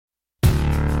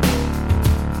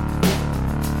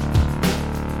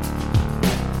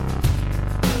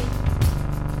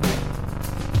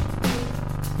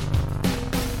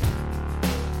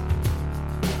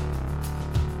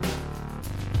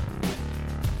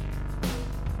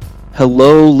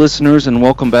Hello, listeners, and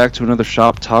welcome back to another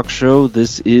Shop Talk Show.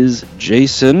 This is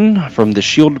Jason from the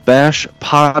Shield Bash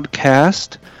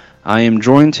podcast. I am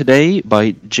joined today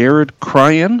by Jared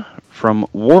Cryan from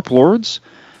Warplords.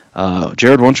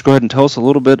 Jared, why don't you go ahead and tell us a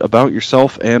little bit about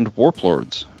yourself and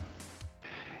Warplords?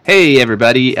 Hey,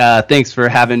 everybody. Thanks for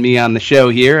having me on the show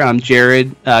here. I'm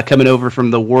Jared, coming over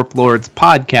from the Warplords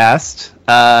podcast.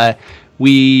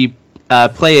 We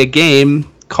play a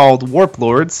game called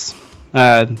Warplords.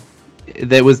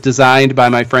 That was designed by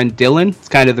my friend Dylan. It's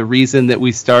kind of the reason that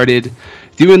we started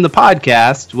doing the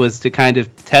podcast, was to kind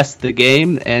of test the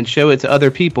game and show it to other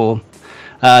people.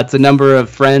 It's a number of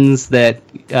friends that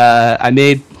I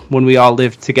made when we all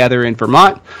lived together in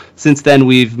Vermont. Since then,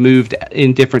 we've moved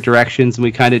in different directions, and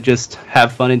we kind of just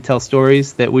have fun and tell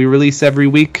stories that we release every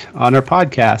week on our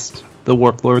podcast, the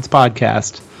Warplords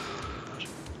podcast.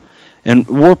 And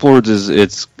Warplords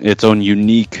is its own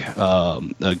unique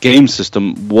game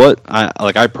system.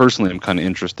 I personally am kind of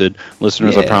interested.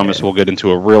 Listeners, I promise we'll get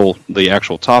into the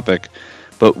actual topic.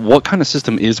 But what kind of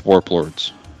system is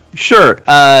Warplords? Sure.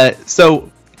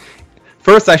 So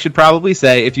first, I should probably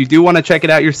say, if you do want to check it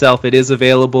out yourself, it is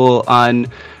available on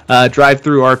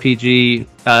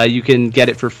DriveThruRPG. You can get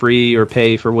it for free or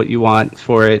pay for what you want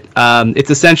for it. It's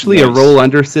essentially a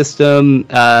roll-under system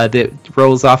that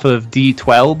rolls off of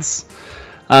D12s.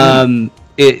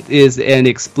 It is an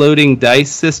exploding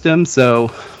dice system,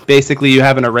 so basically you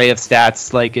have an array of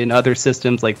stats like in other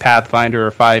systems like Pathfinder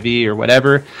or 5e or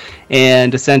whatever,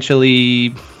 and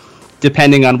essentially,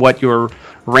 depending on what your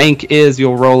rank is,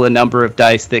 you'll roll a number of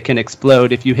dice that can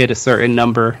explode if you hit a certain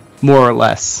number, more or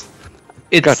less.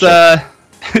 It's gotcha.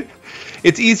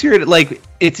 It's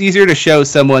easier to show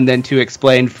someone than to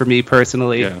explain for me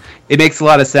personally. Yeah. It makes a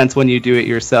lot of sense when you do it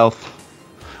yourself.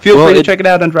 Feel free to check it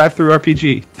out on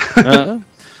DriveThruRPG.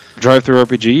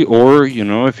 DriveThruRPG, or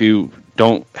if you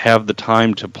don't have the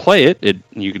time to play it,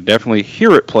 you can definitely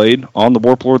hear it played on the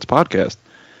Warplords podcast.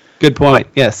 Good point.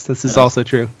 Yes, this is also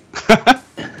true.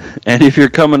 And if you're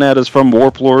coming at us from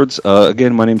Warplords,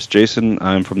 again, my name's Jason.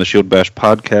 I'm from the Shield Bash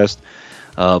podcast,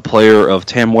 player of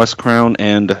Tam Westcrown,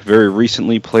 and very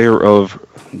recently player of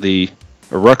the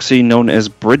Eruxi known as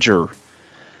Bridger.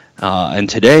 And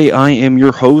today I am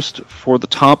your host for the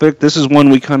topic. This is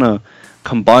one we kind of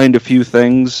combined a few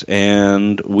things,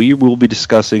 and we will be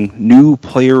discussing new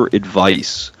player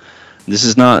advice. This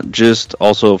is not just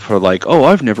also for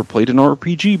I've never played an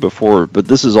RPG before, but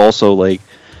this is also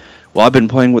I've been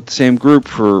playing with the same group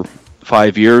for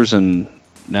 5 years, and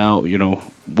now,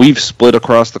 we've split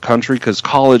across the country because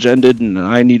college ended, and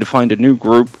I need to find a new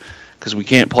group because we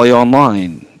can't play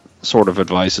online. Sort of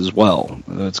advice as well.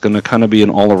 It's going to kind of be an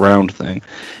all-around thing.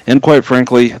 And quite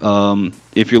frankly,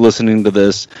 if you're listening to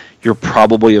this, you're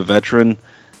probably a veteran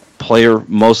player.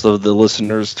 Most of the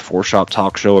listeners for Shop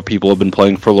Talk Show are people who have been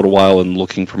playing for a little while and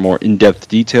looking for more in-depth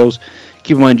details.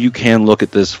 Keep in mind, you can look at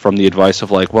this from the advice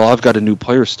of I've got a new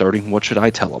player starting, what should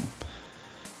I tell them?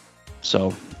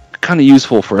 So, kind of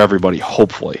useful for everybody,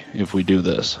 hopefully, if we do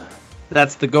this.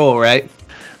 That's the goal, right?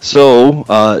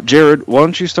 So, Jared, why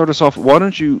don't you start us off? Why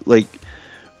don't you,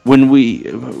 when we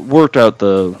worked out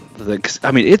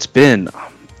it's been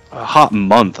a hot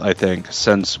month, I think,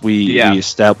 since we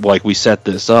set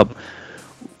this up.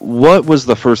 What was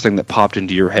the first thing that popped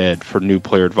into your head for new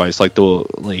player advice?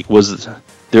 Was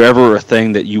there ever a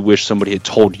thing that you wish somebody had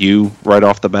told you right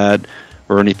off the bat,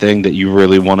 or anything that you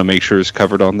really want to make sure is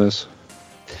covered on this?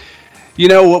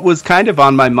 What was kind of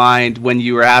on my mind when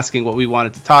you were asking what we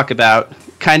wanted to talk about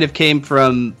kind of came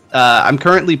from, I'm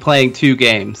currently playing 2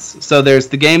 games. So there's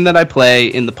the game that I play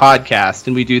in the podcast,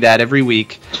 and we do that every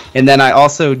week. And then I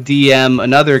also DM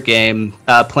another game,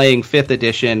 playing 5th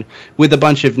edition, with a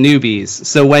bunch of newbies.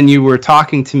 So when you were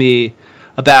talking to me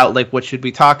about, what should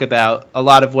we talk about, a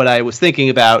lot of what I was thinking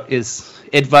about is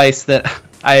advice that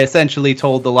I essentially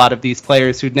told a lot of these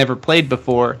players who'd never played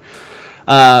before.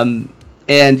 And,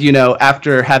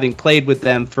 after having played with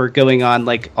them for going on,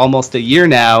 almost a year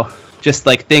now, just,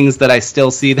 things that I still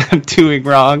see them doing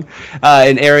wrong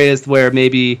in areas where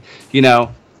maybe,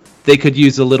 they could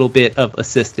use a little bit of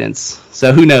assistance.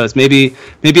 So who knows? Maybe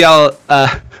I'll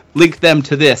link them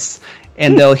to this,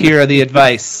 and they'll hear the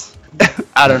advice.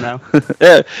 I don't know.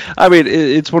 Yeah, I mean,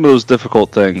 it's one of those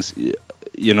difficult things.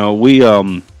 We...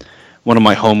 one of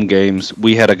my home games,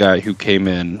 we had a guy who came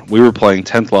in. We were playing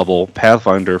 10th level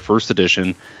Pathfinder 1st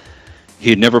edition.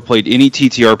 He had never played any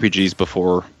TTRPGs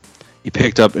before. He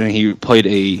picked up and he played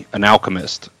an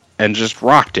alchemist and just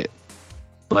rocked it.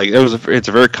 It's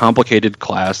a very complicated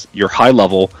class. You're high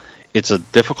level. It's a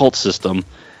difficult system,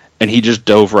 and he just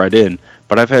dove right in.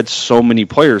 But I've had so many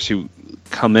players who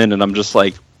come in, and I'm just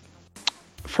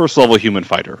first level human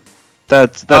fighter.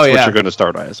 That's what you're going to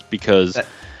start as, because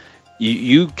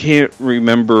you can't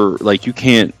remember, like, you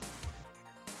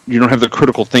don't have the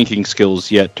critical thinking skills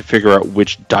yet to figure out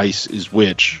which dice is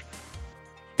which,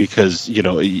 because, you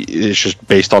know, it's just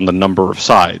based on the number of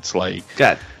sides. Like,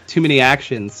 got too many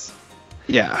actions.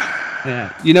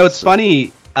 Yeah. You know, it's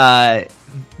funny.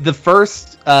 The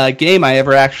first game I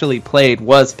ever actually played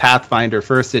was Pathfinder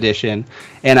First Edition,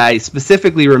 and I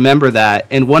specifically remember that.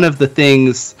 And one of the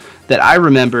things that I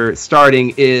remember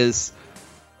starting is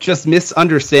just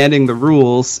misunderstanding the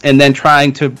rules and then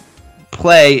trying to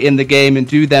play in the game and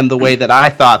do them the way that I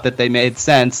thought that they made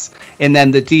sense, and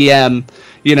then the DM,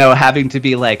 you know, having to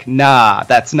be like, nah,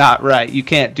 that's not right, you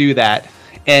can't do that.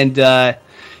 And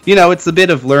you know, it's a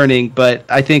bit of learning, but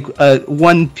I think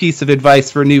one piece of advice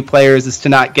for new players is to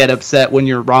not get upset when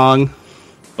you're wrong.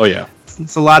 Oh yeah,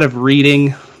 it's a lot of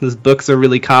reading. Those books are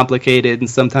really complicated, and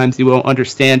sometimes you won't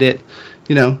understand it,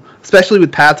 you know, especially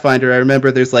with Pathfinder. I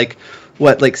remember there's like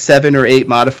 7 or 8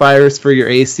 modifiers for your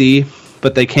AC,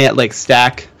 but they can't like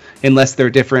stack unless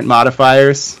they're different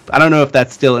modifiers. I don't know if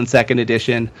that's still in second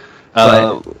edition.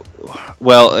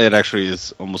 Well, it actually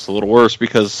is almost a little worse,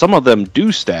 because some of them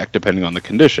do stack depending on the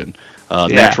condition.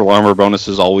 Natural armor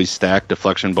bonuses always stack,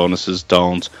 deflection bonuses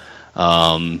don't.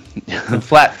 The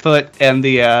flat foot and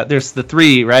there's the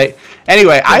 3, right?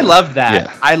 Anyway, yeah. I loved that.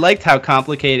 Yeah. I liked how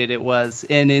complicated it was,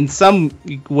 and in some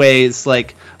ways,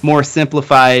 like, more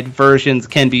simplified versions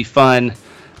can be fun,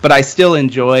 but I still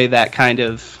enjoy that kind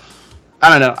of, I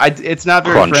don't know, it's not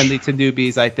very friendly to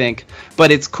newbies, I think,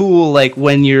 but it's cool, like,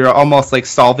 when you're almost, like,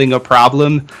 solving a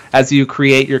problem as you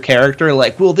create your character,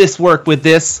 like, will this work with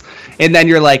this? And then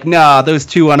you're like, nah, those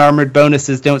 2 unarmored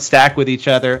bonuses don't stack with each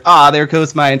other. There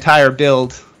goes my entire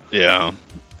build. Yeah.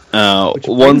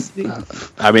 Obviously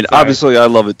I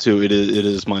love it too. It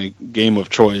is my game of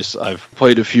choice. I've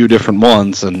played a few different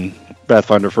ones, and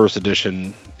Pathfinder First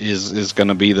Edition is going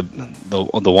to be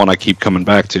the one I keep coming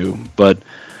back to. But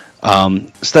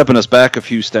stepping us back a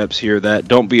few steps here, that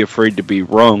don't be afraid to be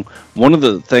wrong. One of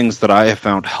the things that I have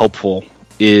found helpful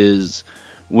is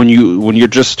when you're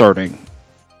just starting,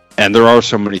 and there are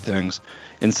so many things,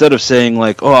 instead of saying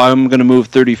like, oh, I'm going to move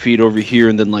 30 feet over here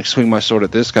and then like swing my sword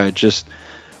at this guy, just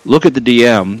look at the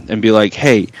DM and be like,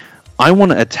 hey, I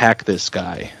want to attack this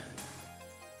guy.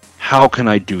 How can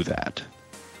I do that?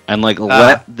 And like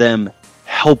let them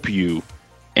help you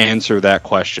answer that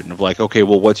question of like, okay,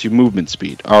 well, what's your movement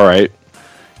speed? All right.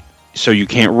 So you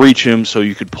can't reach him, so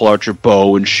you could pull out your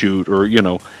bow and shoot, or, you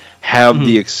know, have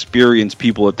the experienced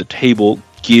people at the table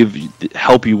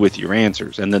help you with your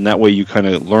answers. And then that way you kind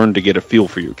of learn to get a feel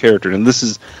for your character. And this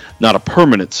is not a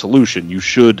permanent solution. You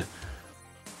should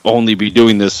only be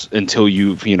doing this until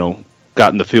you've, you know,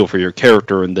 gotten the feel for your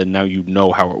character, and then now you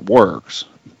know how it works.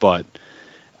 But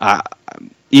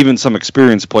even some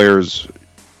experienced players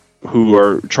who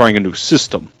are trying a new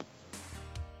system,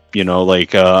 you know,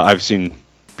 like I've seen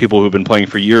people who've been playing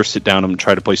for years sit down and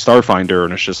try to play Starfinder,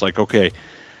 and it's just like, okay,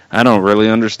 I don't really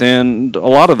understand a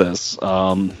lot of this.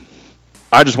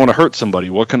 I just want to hurt somebody.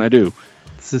 What can I do?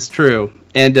 This is true.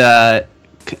 And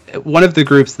one of the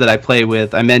groups that I play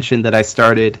with, I mentioned that I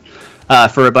started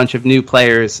for a bunch of new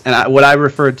players, and what I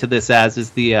referred to this as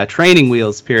is the training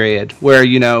wheels period, where,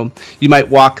 you know, you might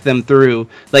walk them through,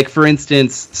 like, for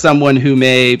instance, someone who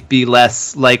may be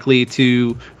less likely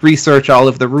to research all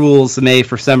of the rules may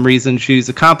for some reason choose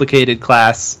a complicated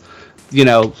class, you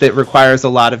know, that requires a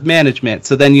lot of management.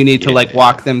 So then you need to like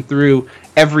walk them through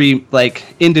every like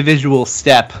individual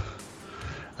step.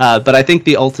 But I think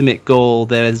the ultimate goal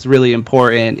that is really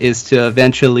important is to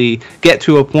eventually get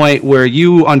to a point where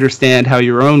you understand how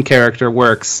your own character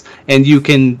works, and you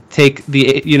can take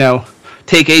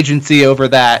agency over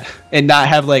that, and not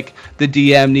have like the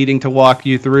DM needing to walk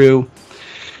you through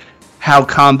how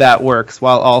combat works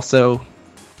while also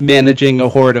managing a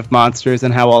horde of monsters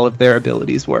and how all of their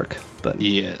abilities work. But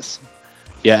yes.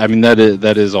 Yeah, I mean, that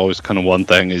is always kind of one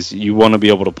thing, is you want to be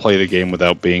able to play the game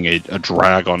without being a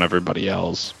drag on everybody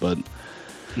else. But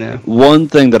one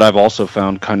thing that I've also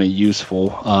found kind of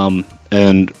useful,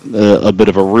 and a bit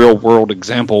of a real-world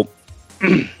example,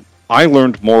 I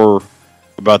learned more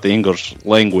about the English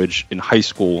language in high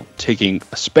school taking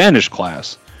a Spanish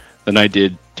class than I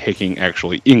did taking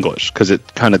actually English, because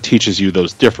it kind of teaches you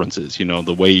those differences, you know,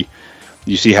 the way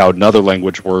you see how another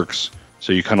language works,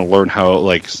 so you kind of learn how,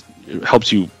 like, it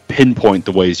helps you pinpoint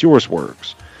the ways yours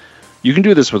works. You can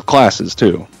do this with classes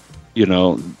too. You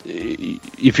know,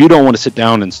 if you don't want to sit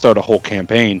down and start a whole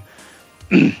campaign,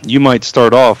 you might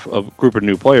start off a group of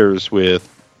new players with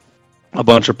a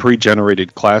bunch of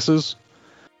pre-generated classes,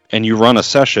 and you run a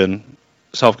session,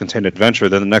 self-contained adventure,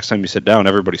 then the next time you sit down,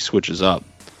 everybody switches up.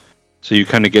 So you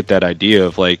kind of get that idea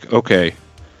of like, okay,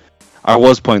 I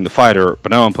was playing the fighter,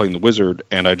 but now I'm playing the wizard,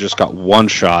 and I just got one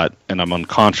shot, and I'm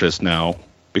unconscious now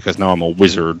because now I'm a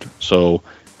wizard. So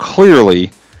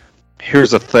clearly,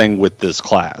 here's a thing with this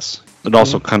class. It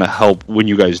also kind of help when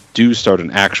you guys do start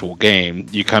an actual game.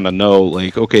 You kind of know,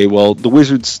 like, okay, well, the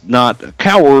wizard's not a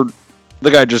coward. The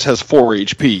guy just has 4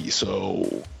 HP,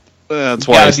 so that's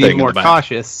why I'm staying in the back. More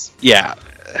cautious. Yeah,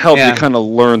 help you kind of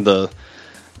learn the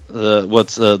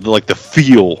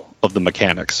feel of the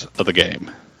mechanics of the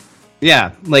game.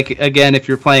 Yeah, like, again, if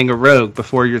you're playing a rogue,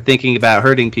 before you're thinking about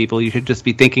hurting people, you should just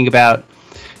be thinking about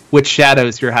which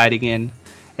shadows you're hiding in,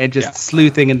 and just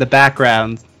sleuthing in the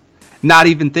background. Not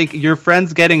even thinking your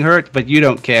friend's getting hurt, but you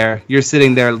don't care. You're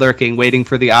sitting there lurking, waiting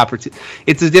for the opportunity.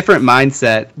 It's a different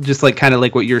mindset, just like kind of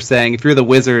like what you're saying. If you're the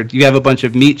wizard, you have a bunch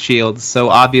of meat shields, so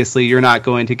obviously you're not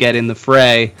going to get in the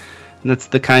fray. And that's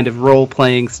the kind of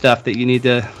role-playing stuff that you need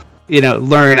to,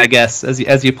 learn, I guess,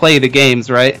 as you play the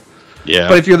games, right? Yeah.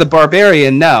 But if you're the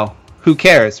barbarian, no. Who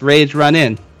cares? Rage, run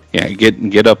in. Yeah,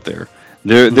 get up there.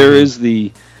 There is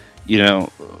the,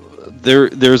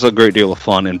 there's a great deal of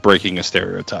fun in breaking a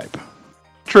stereotype.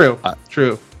 True.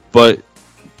 But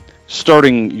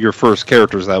starting your first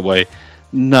characters that way,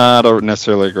 not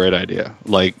necessarily a great idea.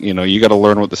 Like, you got to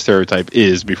learn what the stereotype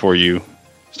is before you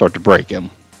start to break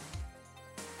him.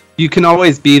 You can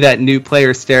always be that new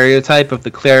player stereotype of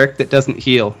the cleric that doesn't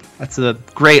heal. That's a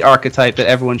great archetype that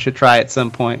everyone should try at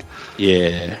some point.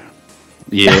 Yeah.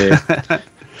 This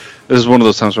is one of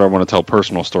those times where I want to tell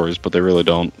personal stories, but they really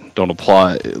don't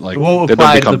apply. Like, it won't they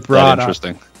apply don't become to the broad. that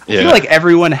interesting. I feel like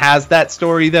everyone has that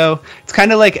story, though. It's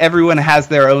kind of like everyone has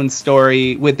their own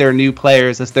story with their new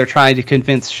players as they're trying to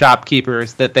convince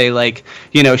shopkeepers that they,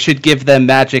 should give them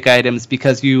magic items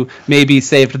because you maybe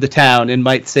saved the town and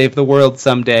might save the world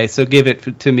someday, so give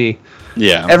it to me.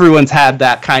 Yeah. Everyone's had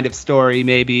that kind of story,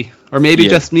 maybe. Or maybe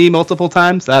just me multiple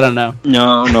times? I don't know.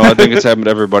 No, I think it's happened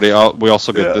to everybody. We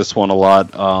also get this one a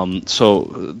lot.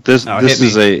 So this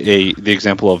is the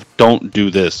example of don't do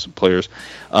this, players.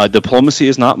 Diplomacy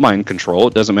is not mind control.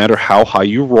 It doesn't matter how high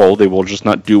you roll. They will just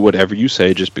not do whatever you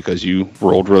say just because you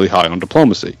rolled really high on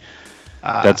diplomacy.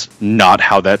 That's not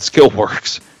how that skill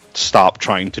works. Stop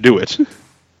trying to do it.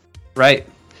 Right.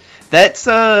 That's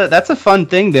a fun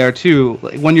thing there too.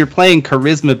 When you're playing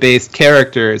charisma-based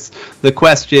characters, the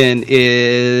question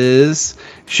is,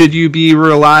 should you be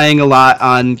relying a lot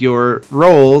on your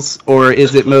rolls, or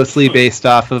is it mostly based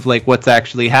off of what's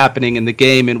actually happening in the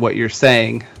game and what you're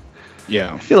saying?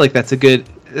 Yeah, I feel like that's it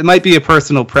might be a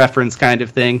personal preference kind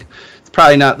of thing. It's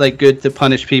probably not good to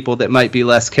punish people that might be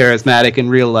less charismatic in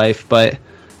real life, but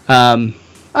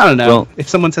I don't know. Well, if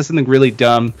someone says something really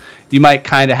dumb, you might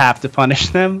kind of have to punish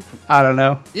them. I don't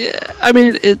know. Yeah, I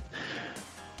mean,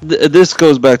 this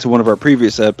goes back to one of our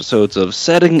previous episodes of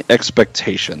setting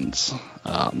expectations.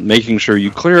 Making sure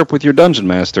you clear up with your dungeon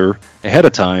master ahead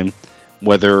of time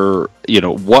whether,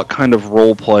 what kind of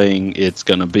role-playing it's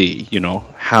going to be.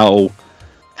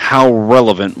 How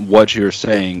relevant what you're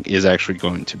saying is actually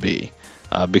going to be.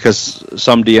 Because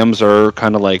some DMs are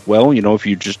kind of like, well, if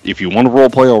you want to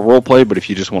roleplay, I'll roleplay, but if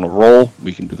you just want to roll,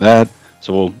 we can do that.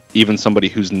 So even somebody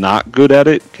who's not good at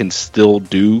it can still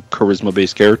do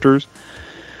charisma-based characters.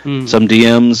 Some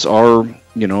DMs are,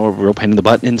 a real pain in the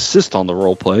butt and insist on the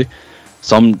roleplay.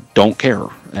 Some don't care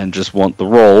and just want the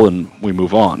role, and we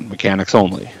move on. Mechanics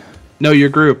only. Know your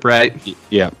group, right?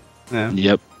 Yeah.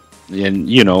 Yep. And,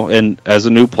 and as a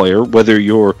new player, whether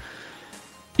you're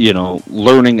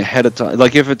learning ahead of time.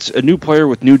 Like if it's a new player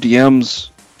with new DMs,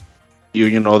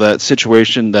 that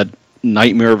situation, that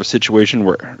nightmare of a situation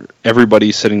where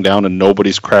everybody's sitting down and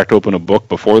nobody's cracked open a book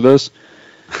before this,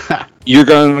 you're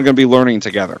going to be learning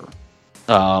together.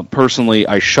 Personally,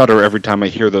 I shudder every time I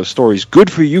hear those stories.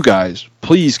 Good for you guys.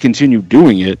 Please continue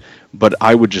doing it, but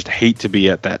I would just hate to be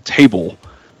at that table.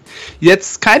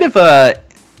 It's kind of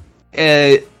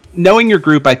knowing your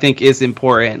group, I think, is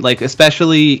important,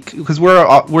 especially because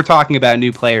we're talking about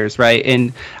new players, right?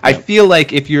 And I feel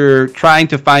like if you're trying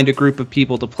to find a group of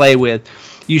people to play with,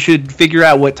 you should figure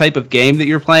out what type of game that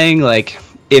you're playing.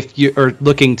 If you are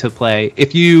looking to play,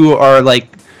 if you are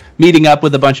meeting up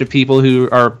with a bunch of people who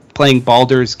are playing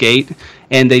Baldur's Gate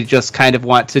and they just kind of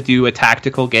want to do a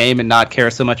tactical game and not care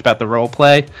so much about the role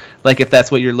play, if that's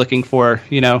what you're looking for,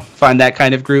 find that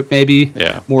kind of group maybe,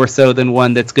 more so than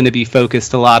one that's going to be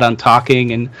focused a lot on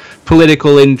talking and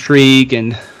political intrigue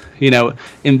and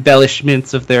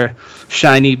embellishments of their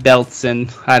shiny belts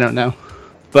and I don't know,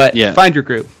 but find your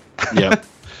group.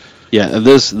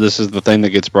 This is the thing that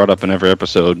gets brought up in every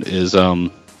episode is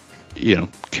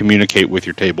communicate with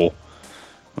your table.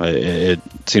 It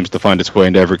seems to find its way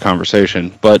into every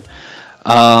conversation. But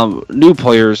New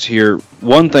players here,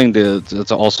 one thing to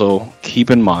also keep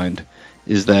in mind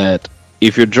is that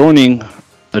if you're joining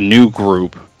a new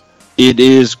group, it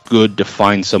is good to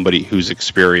find somebody who's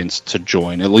experienced to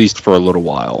join, at least for a little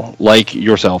while. Like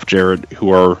yourself, Jared,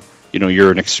 who are,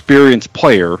 you're an experienced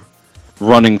player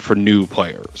running for new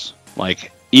players.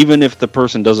 Like, even if the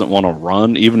person doesn't want to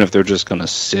run, even if they're just going to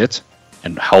sit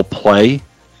and help play,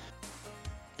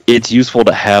 it's useful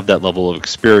to have that level of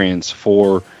experience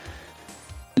for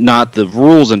not the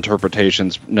rules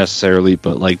interpretations necessarily,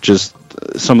 but like just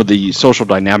some of the social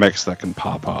dynamics that can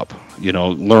pop up.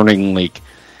 Learning like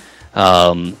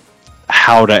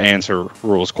how to answer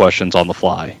rules questions on the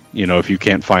fly, if you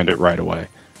can't find it right away.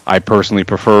 I personally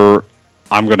prefer,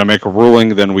 I'm going to make a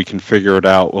ruling, then we can figure it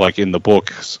out like in the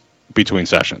books between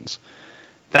sessions.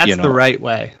 That's the right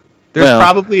way. There's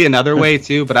probably another way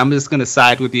too, but I'm just going to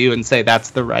side with you and say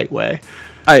that's the right way.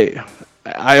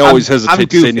 I always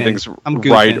hesitate to say anything's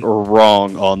right or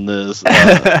wrong on this,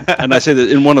 and I say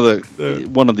that in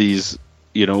one of these,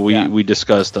 we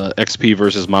discussed XP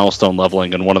versus milestone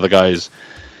leveling, and one of the guys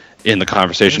in the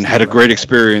conversation had a great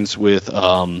experience with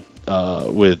XP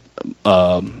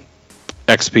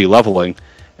leveling,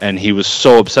 and he was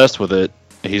so obsessed with it.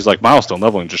 He's like, milestone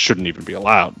leveling just shouldn't even be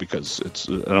allowed because it's.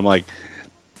 And I'm like,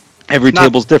 every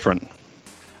table's different.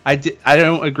 I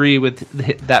don't agree with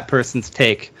that person's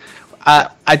take.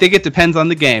 I think it depends on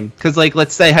the game, because like,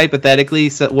 let's say hypothetically,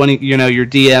 so your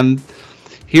DM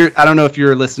here, I don't know if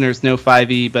your listeners know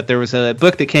 5e, but there was a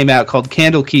book that came out called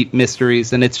Candlekeep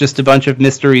Mysteries, and it's just a bunch of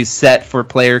mysteries set for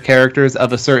player characters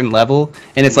of a certain level,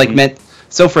 and it's like meant.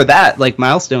 So for that, like,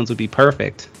 milestones would be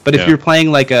perfect. But if you're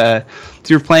playing like a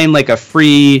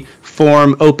free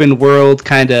form open world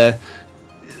kind of,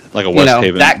 like a West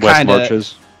Haven, West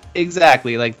Marches.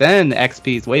 Exactly, like then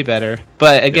XP is way better.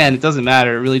 But again, it doesn't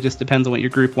matter. It really just depends on what your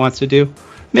group wants to do.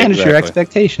 Manage your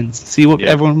expectations. See what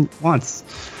everyone wants.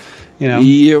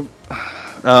 Yep.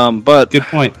 But good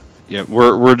point. Yeah,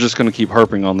 we're just going to keep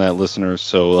harping on that, listeners.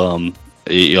 So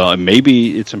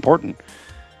maybe it's important.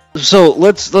 So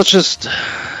let's just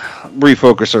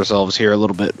refocus ourselves here a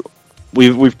little bit.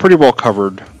 We've pretty well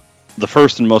covered the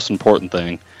first and most important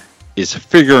thing is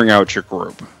figuring out your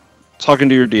group. Talking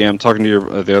to your DM, talking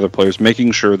to the other players,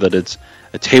 making sure that it's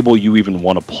a table you even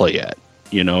want to play at.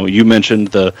 You mentioned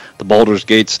the Baldur's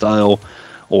Gate style,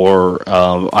 or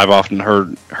I've often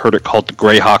heard it called the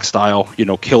Greyhawk style.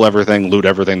 Kill everything, loot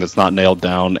everything that's not nailed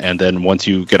down, and then once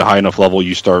you get a high enough level,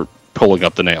 you start pulling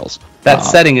up the nails. That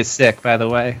setting is sick, by the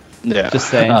way. Yeah.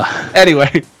 Just saying.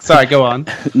 Anyway, sorry, go on.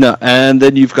 No, and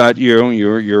then you've got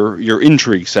your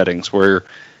intrigue settings where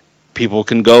people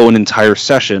can go an entire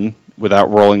session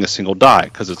without rolling a single die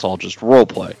because it's all just role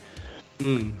play.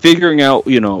 Figuring out,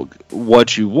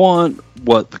 what you want,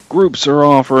 what the groups are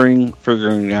offering,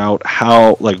 figuring out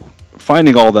how,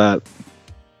 finding all that.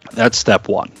 That's step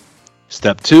one.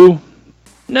 Step two,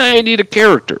 now you need a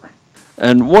character.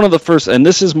 And one of the first, and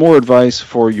this is more advice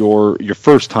for your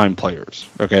first-time players,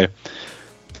 okay?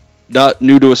 Not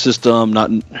new to a system,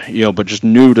 but just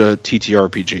new to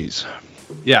TTRPGs.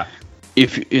 Yeah.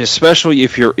 Especially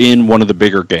if you're in one of the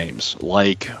bigger games,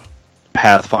 like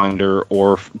Pathfinder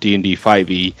or D&D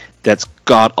 5e, that's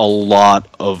got a lot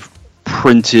of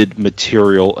printed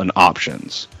material and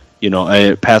options.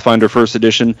 Pathfinder First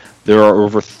Edition, there are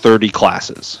over 30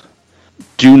 classes.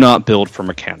 Do not build for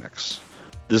mechanics.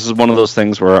 This is one of those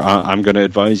things where I'm going to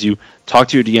advise you, talk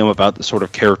to your DM about the sort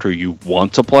of character you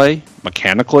want to play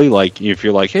mechanically. Like, if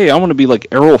you're like, hey, I want to be like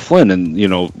Errol Flynn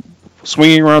and,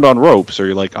 swinging around on ropes, or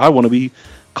you're like, I want to be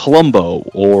Columbo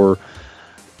or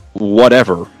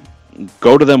whatever.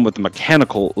 Go to them with the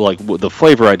mechanical, with the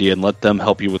flavor idea, and let them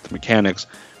help you with the mechanics.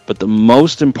 But the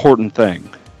most important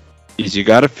thing is you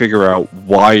got to figure out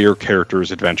why your character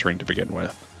is adventuring to begin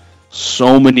with.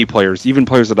 So many players, even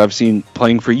players that I've seen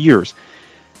playing for years,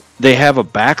 they have a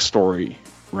backstory,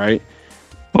 right?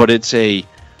 But it's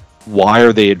why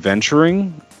are they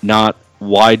adventuring, not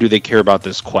why do they care about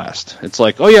this quest? It's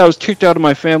like, oh yeah, I was kicked out of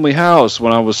my family house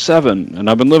when I was 7, and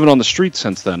I've been living on the streets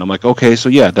since then. I'm like, okay, so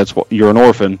yeah, that's what, you're an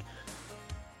orphan.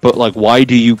 But why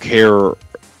do you care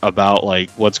about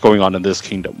what's going on in this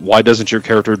kingdom? Why doesn't your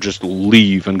character just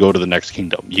leave and go to the next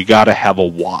kingdom? You got to have a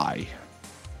why.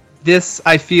 This,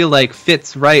 I feel like,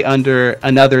 fits right under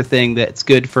another thing that's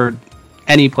good for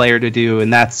any player to do,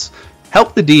 and that's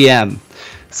help the DM.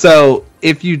 So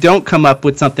if you don't come up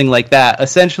with something like that,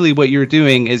 essentially what you're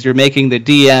doing is you're making the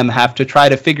DM have to try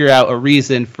to figure out a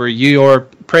reason for your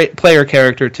player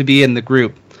character to be in the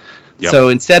group. Yep. So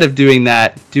instead of doing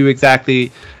that, do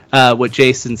exactly what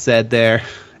Jason said there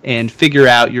and figure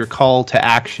out your call to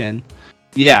action.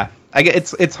 Yeah,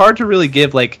 it's hard to really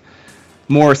give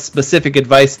more specific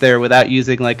advice there without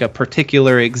using like a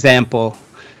particular example.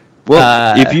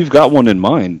 Well, if you've got one in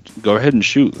mind, go ahead and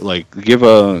shoot. Like, give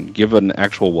an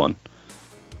actual one.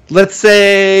 Let's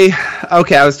say,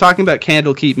 okay, I was talking about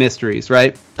Candlekeep Mysteries,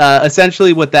 right?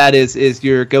 Essentially what that is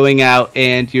you're going out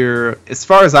and you're, as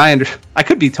far as I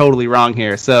could be totally wrong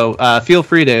here, so feel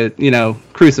free to,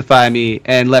 crucify me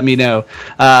and let me know.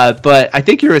 But I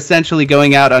think you're essentially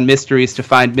going out on mysteries to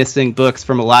find missing books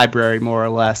from a library, more or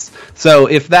less. So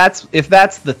if that's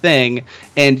the thing,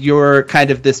 and you're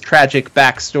kind of this tragic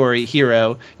backstory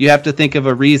hero, you have to think of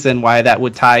a reason why that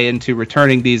would tie into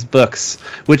returning these books,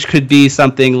 which could be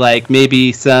something like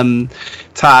maybe some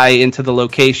tie into the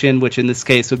location, which in this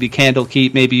case would be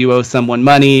Candlekeep. Maybe you owe someone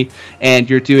money and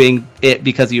you're doing it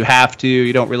because you have to,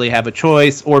 you don't really have a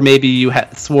choice, or maybe you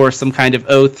swore some kind of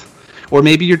oath, or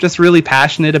maybe you're just really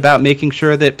passionate about making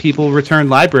sure that people return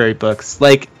library books.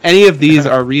 Like, any of these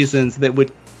are reasons that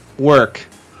would work.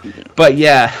 But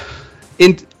yeah,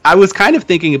 I was kind of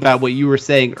thinking about what you were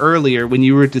saying earlier when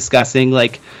you were discussing,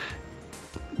 like,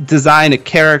 design a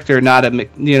character, design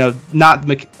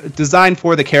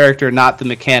for the character, not the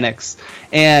mechanics.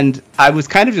 And I was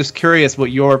kind of just curious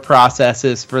what your process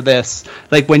is for this.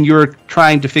 Like, when you're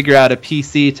trying to figure out a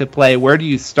PC to play, where do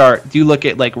you start? Do you look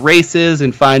at like races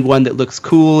and find one that looks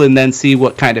cool and then see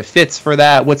what kind of fits for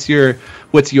that? What's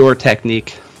your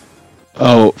technique?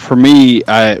 Oh, for me,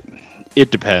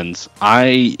 it depends.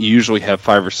 I usually have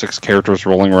 5 or 6 characters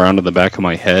rolling around in the back of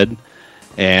my head.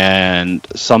 And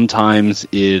sometimes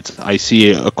I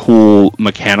see a cool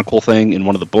mechanical thing in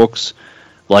one of the books,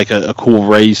 like a cool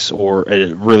race or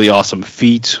a really awesome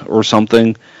feat or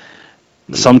something.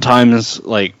 Sometimes,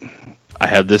 like, I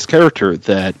have this character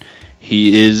that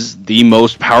he is the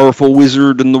most powerful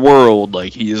wizard in the world.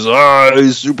 Like, he's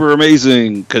super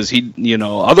amazing, because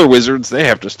other wizards, they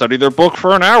have to study their book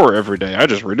for an hour every day. I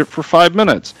just read it for 5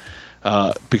 minutes,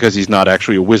 because he's not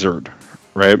actually a wizard.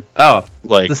 Right? Oh,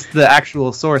 like the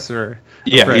actual sorcerer.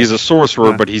 Yeah, he's a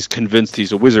sorcerer, but he's convinced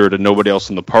he's a wizard, and nobody else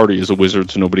in the party is a wizard,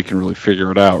 so nobody can really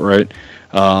figure it out, right?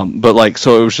 But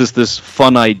so it was just this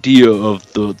fun idea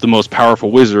of the most powerful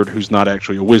wizard who's not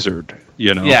actually a wizard,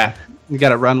 Yeah, you got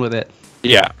to run with it.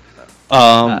 Yeah.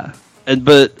 But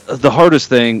the hardest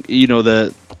thing,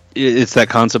 it's that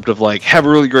concept of like, have a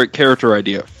really great character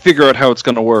idea, figure out how it's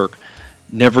going to work,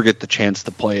 never get the chance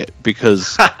to play it,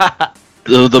 because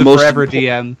the most forever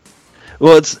DM.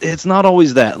 Well, it's not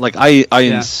always that. Like, I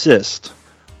insist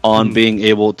on being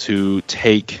able to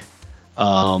take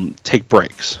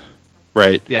breaks,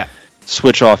 right? Yeah.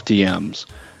 Switch off DMs.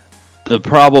 The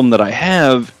problem that I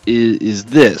have is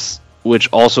this, which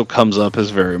also comes up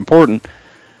as very important.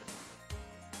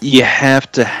 You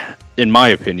have to, in my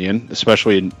opinion,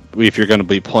 especially if you're going to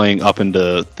be playing up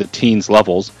into the teens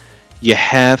levels, you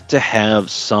have to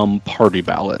have some party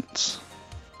balance,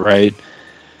 right?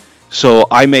 So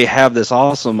I may have this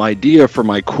awesome idea for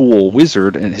my cool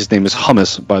wizard, and his name is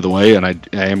Hummus, by the way, and I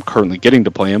am currently getting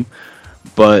to play him.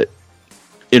 But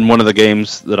in one of the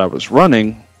games that I was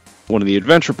running, one of the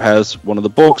adventure paths, one of the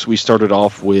books, we started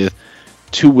off with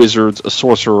 2 wizards, a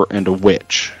sorcerer, and a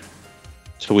witch.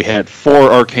 So we had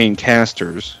 4 arcane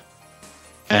casters,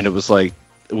 and it was like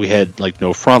we had like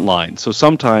no front line. So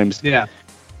sometimes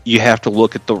you have to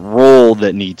look at the role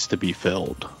that needs to be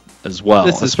filled as well,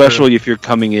 especially if you're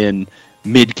coming in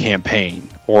mid-campaign,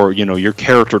 or your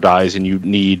character dies and you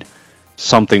need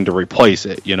something to replace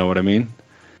it. You know what I mean?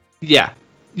 Yeah,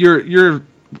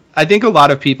 I think a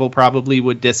lot of people probably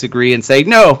would disagree and say,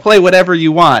 no, play whatever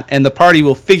you want, and the party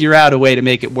will figure out a way to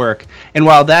make it work. And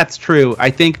while that's true, I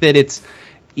think that it's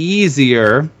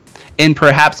easier and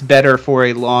perhaps better for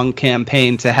a long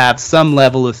campaign to have some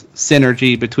level of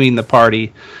synergy between the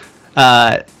party.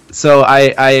 So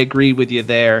I agree with you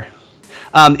there.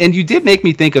 And you did make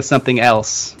me think of something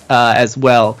else as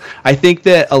well. I think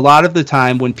that a lot of the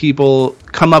time when people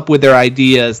come up with their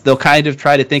ideas, they'll kind of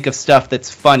try to think of stuff that's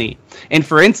funny. And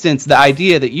for instance, the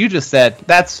idea that you just said,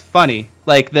 that's funny.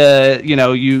 Like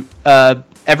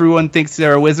everyone thinks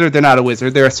they're a wizard. They're not a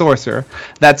wizard. They're a sorcerer.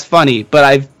 That's funny. But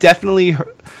I definitely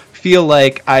feel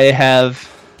like I have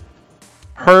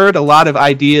heard a lot of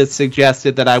ideas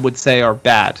suggested that I would say are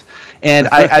bad. And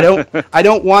I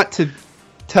don't want to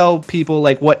tell people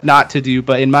like what not to do,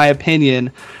 but in my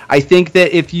opinion, I think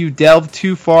that if you delve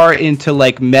too far into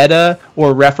like meta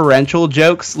or referential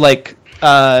jokes, like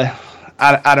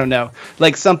I don't know,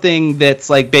 like something that's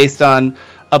like based on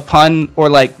a pun, or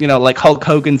like like Hulk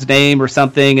Hogan's name or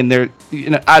something, and they're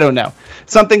I don't know,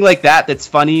 something like that's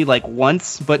funny like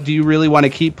once, but do you really want to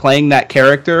keep playing that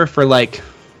character for like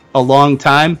a long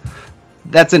time?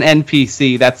 that's an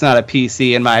NPC. That's not a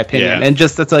PC, in my opinion. Yeah. And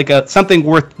just that's like something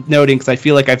worth noting because I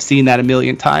feel like I've seen that a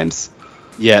million times.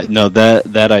 Yeah, no,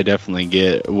 that I definitely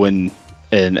get when.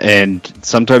 And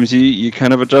sometimes you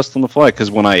kind of adjust on the fly, because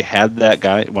when I had that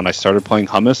guy, when I started playing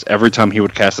Hummus, every time he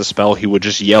would cast a spell, he would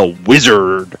just yell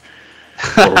 "wizard"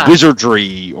 or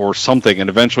 "wizardry" or something, and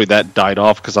eventually that died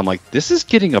off because I'm like, this is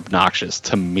getting obnoxious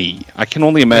to me. I can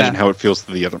only imagine how it feels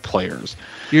to the other players.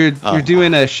 You're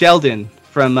doing a Sheldon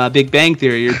from Big Bang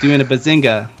Theory. You're doing a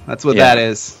Bazinga. That's what that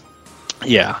is.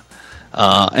 Yeah.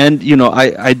 And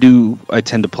I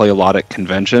tend to play a lot at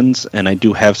conventions, and I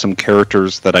do have some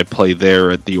characters that I play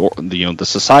there at the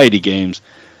society games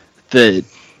that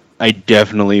I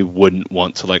definitely wouldn't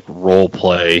want to like role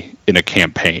play in a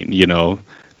campaign.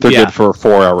 They're good for a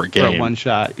 4-hour game, for a one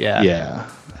shot. Yeah.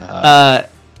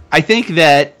 I think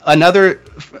that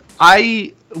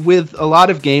with a lot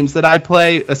of games that I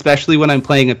play, especially when I'm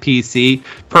playing a PC,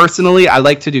 personally, I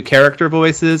like to do character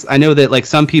voices. I know that like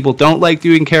some people don't like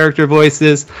doing character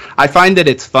voices. I find that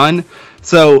it's fun.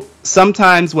 So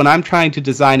sometimes when I'm trying to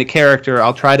design a character,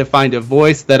 I'll try to find a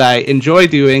voice that I enjoy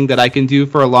doing that I can do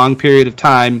for a long period of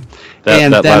time.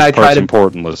 That last part's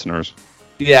important, listeners.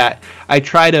 Yeah, I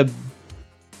try to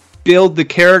build the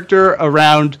character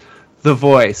around the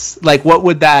voice. Like, what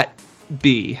would that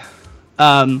be?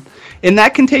 And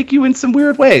that can take you in some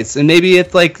weird ways. And maybe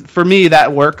it's like, for me,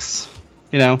 that works.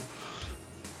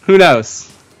 Who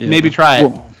knows? Yeah. Maybe try it.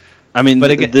 Well, I mean,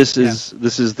 but again, this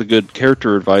is the good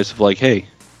character advice of like, hey,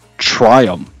 try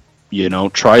them.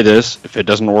 Try this. If it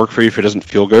doesn't work for you, if it doesn't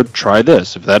feel good, try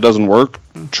this. If that doesn't work,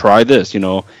 try this.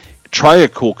 Try a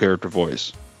cool character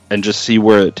voice and just see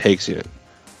where it takes you.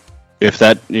 If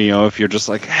that, if you're just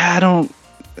like,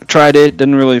 tried it,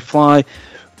 didn't really fly.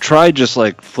 Try just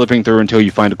like flipping through until you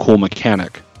find a cool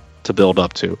mechanic to build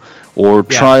up to, or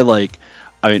try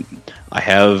I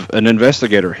have an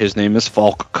investigator. His name is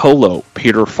Falk Colo.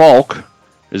 Peter Falk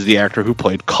is the actor who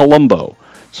played Columbo.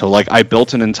 So I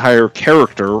built an entire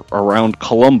character around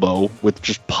Columbo with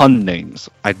just pun names.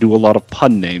 I do a lot of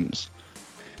pun names.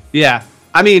 Yeah,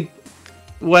 I mean,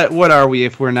 what are we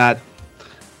if we're not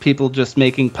people just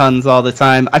making puns all the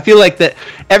time? I feel like that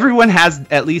everyone has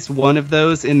at least one of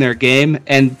those in their game,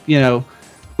 and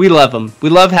we love them. We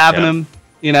love having them.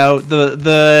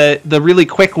 The really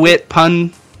quick wit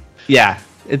pun. Yeah,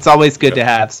 it's always good to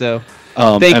have. So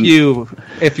thank you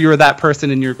if you're that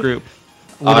person in your group.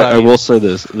 I will say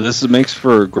this makes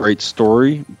for a great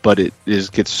story, but it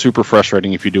gets super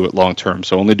frustrating if you do it long term.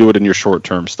 So only do it in your short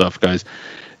term stuff, guys.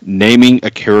 Naming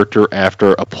a character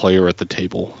after a player at the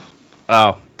table.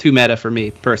 Oh, too meta for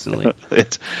me personally.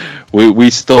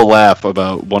 We still laugh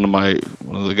about one of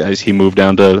the guys. He moved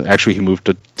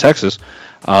to Texas.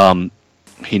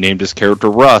 He named his character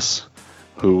Russ,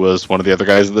 who was one of the other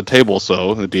guys at the table.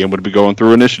 So the DM would be going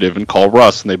through initiative and call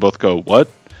Russ, and they both go, "What?"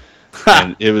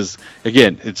 And it was,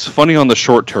 again, it's funny on the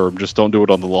short term. Just don't do it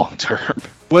on the long term.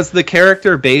 Was the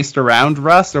character based around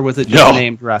Russ, or was it just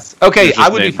named Russ? Okay, I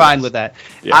would be fine with that.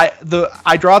 Yeah.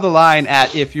 I draw the line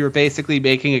at if you're basically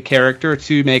making a character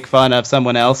to make fun of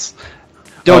someone else.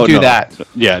 Don't do that.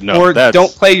 Yeah, no. Or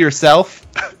don't play yourself.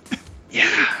 Yeah.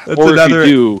 Or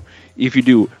if you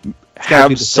do,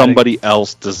 have somebody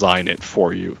else design it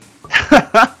for you.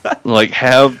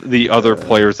 Have the other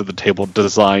players at the table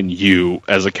design you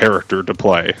as a character to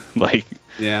play.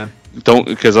 Don't,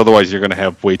 because otherwise you're going to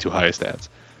have way too high stats.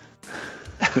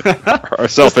 Our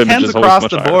self-image is always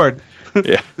much higher. Board.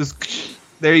 Yeah.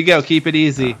 There you go. Keep it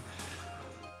easy.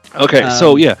 Okay,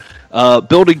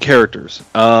 building characters.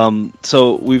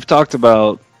 So we've talked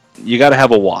about you got to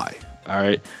have a why. All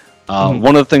right.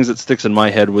 One of the things that sticks in my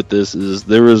head with this is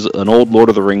there was an old Lord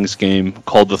of the Rings game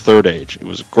called The Third Age. It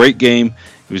was a great game.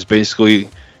 It was basically,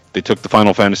 they took the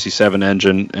Final Fantasy VII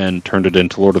engine and turned it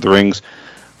into Lord of the Rings.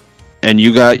 And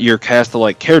you got your cast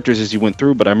of characters as you went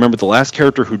through, but I remember the last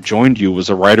character who joined you was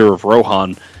a writer of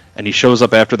Rohan, and he shows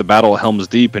up after the Battle of Helm's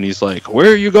Deep, and he's like,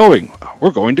 "Where are you going?"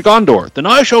 "We're going to Gondor." "Then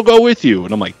I shall go with you."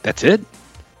 And I'm like, "That's it?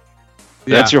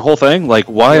 That's your whole thing?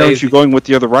 Why aren't you going with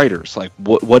the other writers?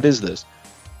 What is this?"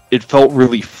 It felt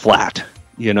really flat,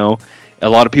 A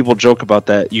lot of people joke about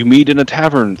that. You meet in a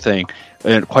tavern thing,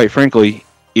 and quite frankly,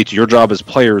 it's your job as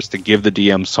players to give the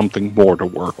DM something more to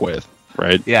work with,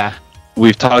 right? Yeah.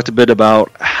 We've talked a bit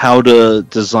about how to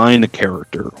design a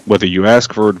character, whether you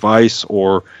ask for advice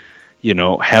or,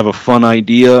 have a fun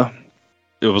idea.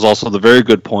 It was also the very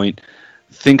good point.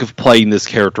 Think of playing this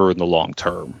character in the long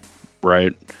term,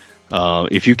 right?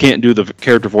 If you can't do the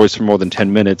character voice for more than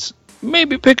 10 minutes,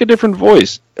 maybe pick a different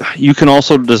voice. You can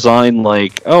also design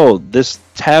this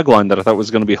tagline that I thought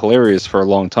was going to be hilarious for a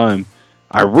long time.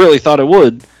 I really thought it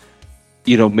would.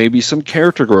 maybe some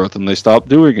character growth and they stop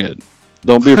doing it.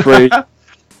 Don't be afraid.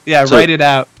 Yeah, write it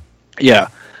out. Yeah.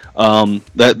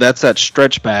 That's that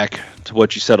stretch back to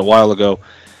what you said a while ago.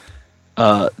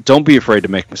 Don't be afraid to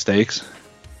make mistakes.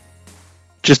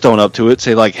 Just own up to it.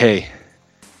 Say like, hey,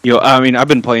 I've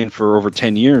been playing for over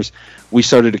 10 years. We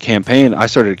started a campaign. I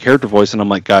started a character voice, and I'm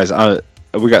like, guys,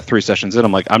 we got 3 sessions in.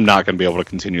 I'm like, I'm not going to be able to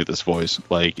continue this voice.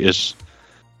 Like, it's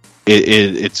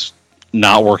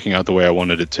not working out the way I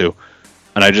wanted it to.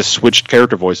 And I just switched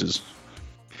character voices.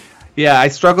 Yeah, I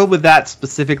struggled with that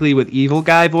specifically with evil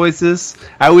guy voices.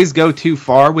 I always go too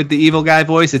far with the evil guy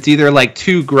voice. It's either like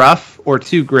too gruff or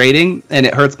too grating, and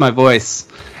it hurts my voice.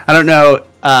 I don't know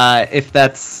if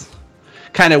that's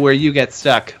kind of where you get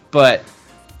stuck, but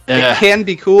it can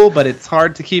be cool, but it's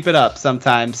hard to keep it up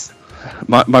sometimes.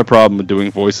 My problem with doing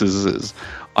voices is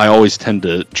I always tend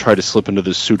to try to slip into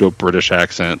this pseudo-British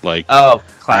accent. Like, classic.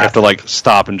 I have to like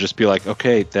stop and just be like,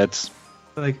 okay, that's...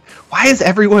 Like, why is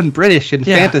everyone British in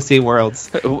fantasy worlds?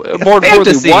 More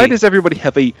importantly, why does everybody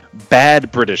have a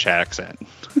bad British accent?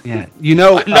 Yeah,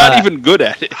 I'm not even good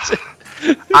at it.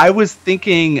 I was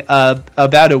thinking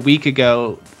about a week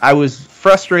ago, I was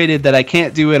frustrated that I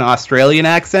can't do an Australian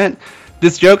accent.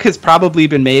 This joke has probably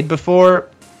been made before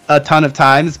a ton of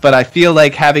times, but I feel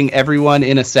like having everyone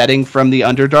in a setting from the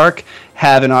Underdark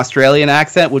have an Australian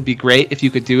accent would be great if you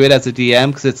could do it as a DM,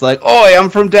 because it's like, oi, I'm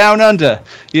from down under,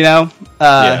 Yeah.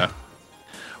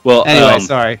 Well, anyway,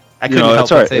 sorry. I couldn't help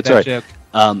but say that joke.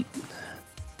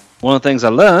 One of the things I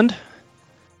learned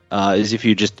is if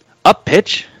you just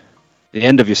up-pitch the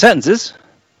end of your sentences,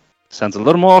 sounds a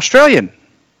little more Australian.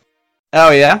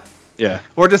 Oh, yeah? Yeah.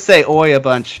 Or just say oi a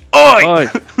bunch. Oi!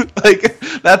 Like,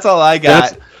 that's all I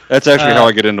got. That's actually how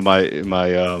I get into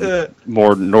my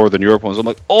more Northern Europe ones. I'm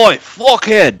like, oi,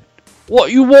 fuckhead!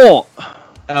 What you want?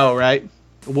 Oh, right.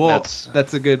 Well,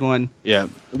 that's a good one. Yeah.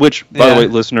 Which, by the way,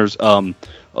 listeners, one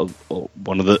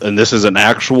of the, and this is an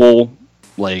actual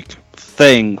like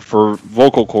thing for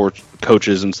vocal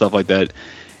coaches and stuff like that.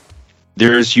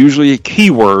 There's usually a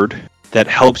keyword that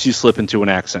helps you slip into an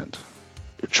accent.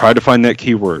 Try to find that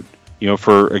keyword.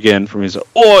 For me, it's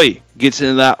oi gets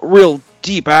into that real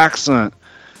deep accent,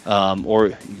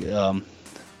 oh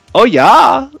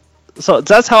yeah. So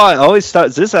that's how I always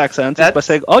start this accent, by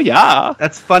saying, oh yeah.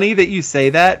 That's funny that you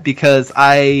say that, because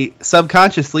I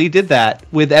subconsciously did that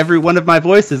with every one of my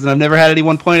voices, and I've never had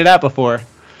anyone point it out before.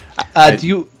 Are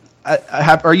you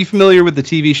familiar with the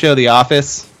TV show The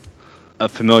Office?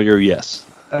 Familiar, yes.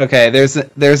 Okay, there's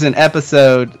an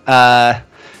episode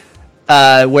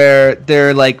where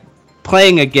they're like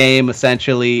playing a game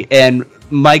essentially, and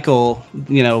Michael,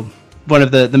 one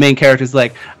of the main characters,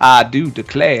 like, I do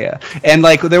declare, and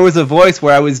like there was a voice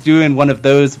where I was doing one of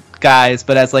those guys,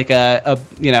 but as like a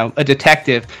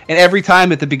detective, and every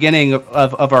time at the beginning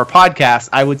of our podcast,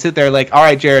 I would sit there like, all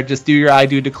right, Jared, just do your I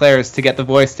do declares to get the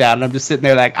voice down, and I'm just sitting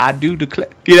there like, I do declare,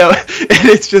 and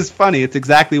it's just funny. It's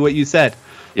exactly what you said.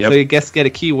 Yep. So I guess get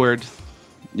a keyword.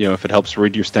 If it helps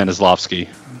read your Stanislavski.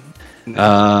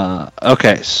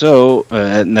 Okay, so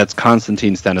and that's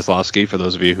Konstantin Stanislavski, for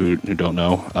those of you who don't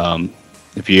know.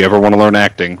 If you ever want to learn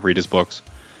acting, read his books.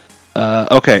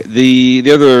 Okay,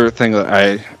 the other thing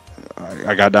that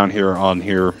I got down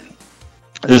here,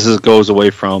 this goes away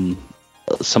from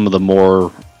some of the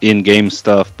more in-game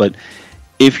stuff, but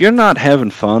if you're not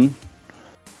having fun,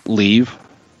 leave.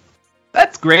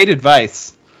 That's great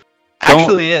advice.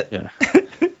 Yeah.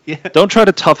 Don't try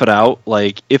to tough it out.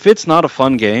 Like, if it's not a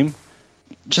fun game,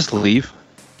 just leave.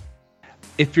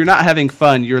 If you're not having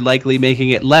fun, you're likely making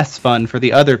it less fun for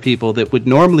the other people that would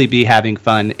normally be having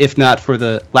fun, if not for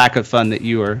the lack of fun that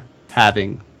you are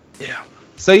having. Yeah.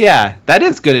 So yeah, that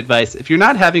is good advice. If you're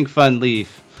not having fun,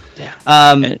 leave. Yeah.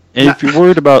 And if you're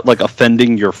worried about like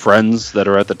offending your friends that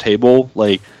are at the table,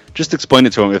 like, just explain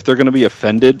it to them. If they're going to be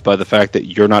offended by the fact that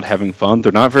you're not having fun,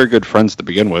 they're not very good friends to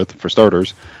begin with, for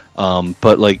starters.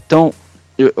 But like,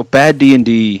 bad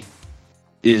D&D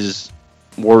is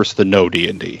worse than no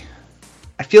D&D.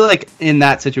 I feel like in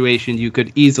that situation, you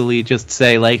could easily just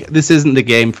say like, this isn't the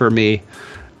game for me,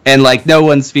 and like no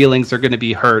one's feelings are going to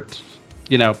be hurt.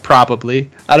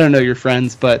 Probably. I don't know your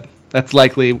friends, but that's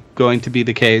likely going to be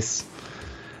the case.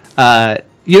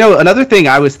 Another thing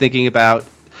I was thinking about,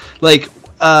 like,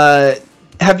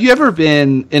 have you ever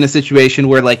been in a situation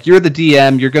where like you're the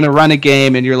DM, you're going to run a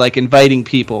game, and you're like inviting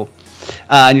people,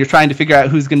 and you're trying to figure out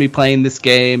who's going to be playing this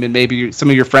game, and maybe some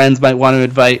of your friends might want to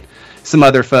invite some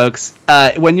other folks.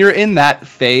 When you're in that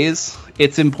phase,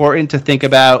 it's important to think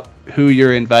about who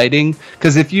you're inviting,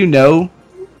 because if you know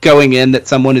going in that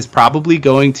someone is probably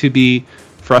going to be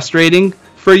frustrating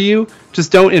for you,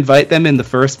 just don't invite them in the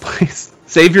first place.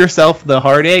 Save yourself the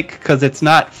heartache, because it's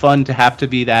not fun to have to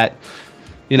be that,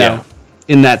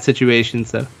 in that situation.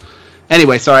 So,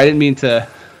 anyway, sorry, I didn't mean to.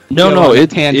 No,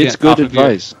 it's good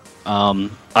advice.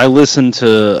 I listened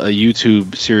to a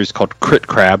YouTube series called Crit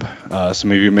Crab.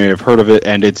 Some of you may have heard of it,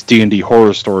 and it's D&D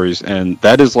horror stories, and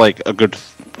that is like a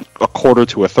quarter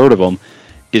to a third of them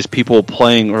is people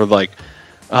playing or like,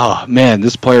 oh man,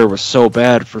 this player was so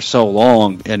bad for so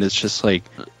long, and it's just like,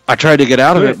 I tried to get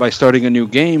out of it by starting a new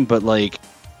game, but like,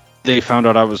 they found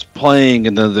out I was playing,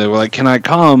 and then they were like, can I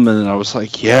come? And I was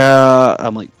like, yeah.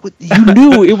 I'm like, what? You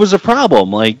knew it was a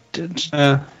problem. Like,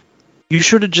 you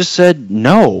should have just said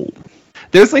no.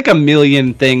 There's like a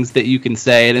million things that you can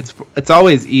say, and it's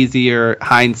always easier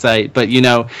hindsight. But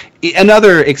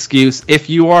another excuse, if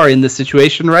you are in the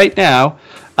situation right now,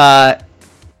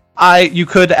 you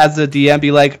could, as a DM,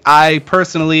 be like, I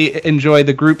personally enjoy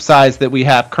the group size that we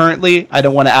have currently. I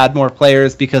don't want to add more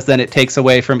players because then it takes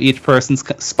away from each person's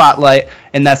spotlight,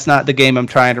 and that's not the game I'm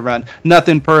trying to run.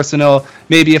 Nothing personal.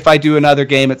 Maybe if I do another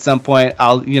game at some point,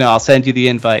 I'll send you the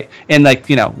invite. And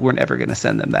we're never going to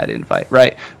send them that invite,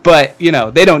 right? But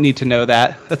they don't need to know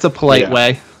that. That's a polite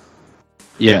way.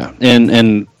 Yeah,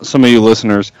 and some of you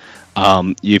listeners,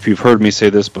 if you've heard me say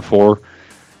this before,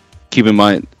 keep in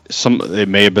mind, it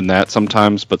may have been that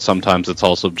sometimes, but sometimes it's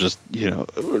also just,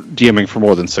 DMing for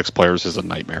more than 6 players is a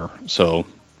nightmare. So,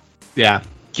 yeah,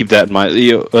 keep that in mind.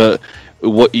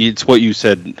 What you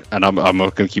said, and I'm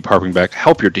going to keep harping back.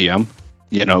 Help your DM.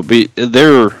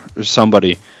 There's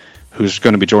somebody who's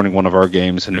going to be joining one of our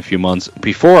games in a few months.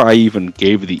 Before I even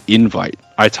gave the invite,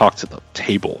 I talked to the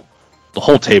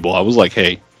whole table. I was like,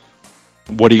 hey,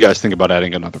 what do you guys think about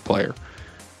adding another player?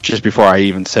 Just before I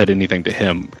even said anything to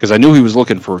him, because I knew he was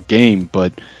looking for a game.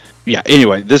 But yeah,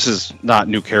 anyway, this is not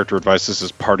new character advice. This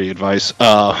is party advice,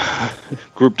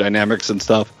 group dynamics and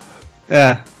stuff.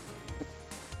 Yeah.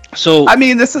 So I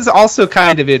mean, this is also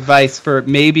kind of advice for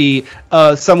maybe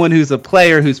someone who's a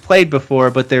player who's played before,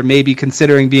 but they're maybe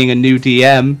considering being a new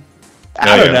DM.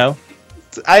 I don't know.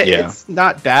 It's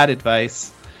not bad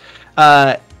advice.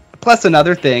 Plus,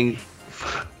 another thing.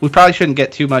 We probably shouldn't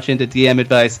get too much into DM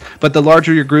advice, but the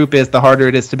larger your group is, the harder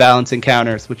it is to balance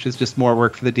encounters, which is just more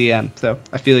work for the DM. So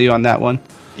I feel you on that one.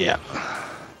 Yeah.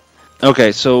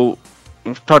 Okay, so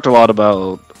we've talked a lot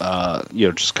about,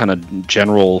 just kind of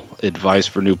general advice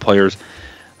for new players.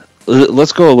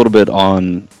 Let's go a little bit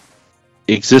on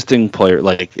existing player,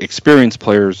 like experienced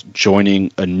players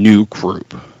joining a new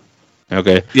group.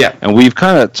 Okay. Yeah. And we've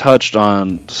kind of touched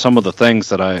on some of the things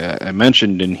that I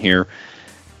mentioned in here.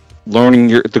 Learning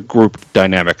the group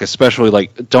dynamic, especially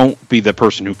like, don't be the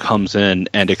person who comes in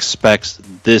and expects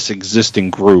this existing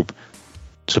group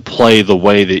to play the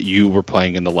way that you were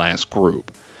playing in the last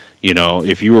group.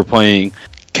 If you were playing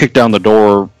kick down the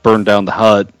door, burn down the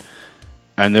hut,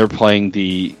 and they're playing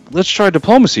let's try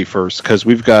diplomacy first, because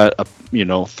we've got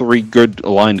 3 good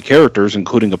aligned characters,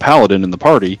 including a paladin in the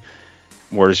party,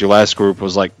 whereas your last group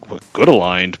was like, good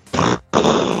aligned.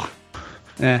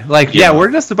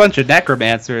 We're just a bunch of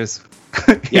necromancers.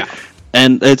 Yeah,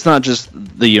 and it's not just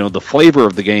the flavor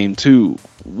of the game too.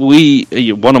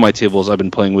 One of my tables I've been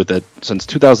playing with it since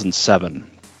 2007,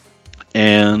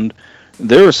 and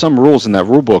there are some rules in that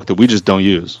rule book that we just don't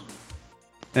use.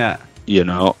 Yeah,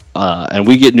 and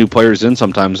we get new players in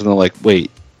sometimes, and they're like,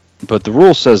 "Wait, but the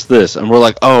rule says this," and we're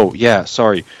like, "Oh yeah,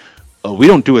 sorry, we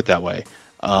don't do it that way.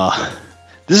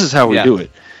 This is how we do it."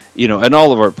 And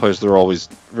all of our players, they're always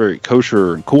very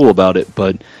kosher and cool about it,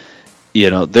 but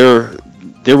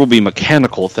there will be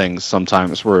mechanical things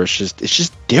sometimes where it's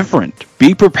just different.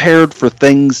 Be prepared for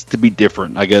things to be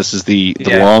different, I guess, is the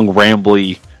long,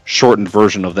 rambly, shortened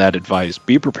version of that advice.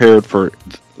 Be prepared for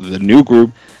the new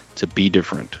group to be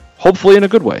different, hopefully in a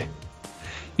good way.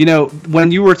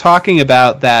 When you were talking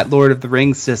about that Lord of the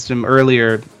Rings system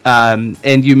earlier, and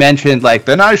you mentioned, like,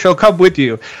 then I shall come with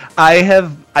you.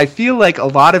 I feel like a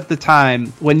lot of the time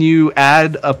when you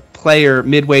add a player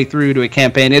midway through to a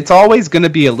campaign, it's always going to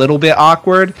be a little bit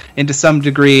awkward, and to some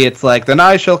degree it's like, then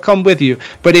I shall come with you.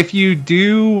 But if you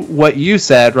do what you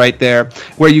said right there,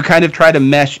 where you kind of try to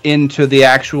mesh into the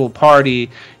actual party,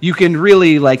 you can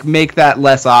really like make that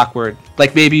less awkward.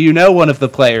 Like maybe one of the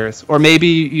players, or maybe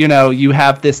you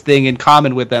have this thing in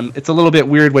common with them. It's a little bit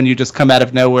weird when you just come out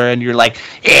of nowhere and you're like,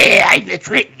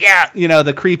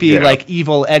 the creepy like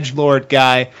evil edgelord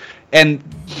guy, and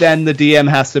then the DM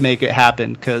has to make it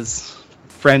happen because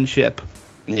friendship.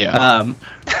 Yeah.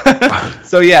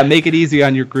 So yeah, make it easy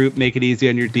on your group, make it easy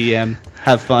on your DM.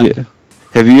 Have fun. Yeah.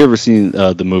 Have you ever seen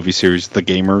the movie series The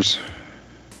Gamers?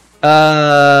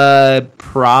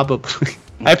 Probably.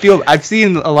 I've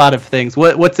seen a lot of things.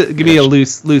 What's it? Give me a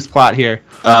loose plot here.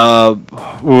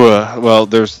 Well,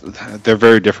 they're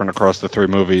very different across the three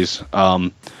movies.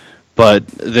 But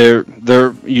they're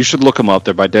you should look them up.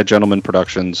 They're by Dead Gentleman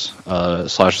Productions /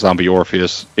 Zombie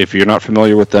Orpheus. If you're not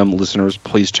familiar with them, listeners,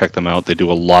 please check them out. They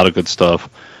do a lot of good stuff.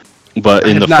 But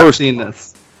in the first, I have not seen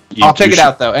this. I'll check it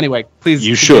out though. Anyway, please.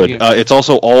 You should. It's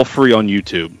also all free on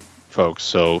YouTube, folks.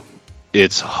 So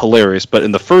it's hilarious. But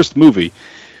in the first movie,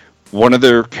 one of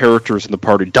their characters in the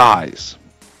party dies,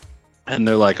 and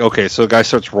they're like, okay, so the guy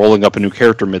starts rolling up a new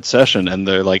character mid-session, and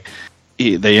they're like,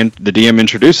 the DM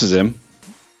introduces him.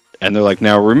 And they're like,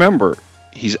 now remember,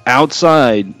 he's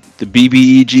outside the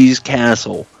BBEG's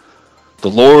castle, the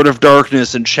Lord of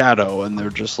Darkness and Shadow. And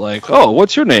they're just like, oh,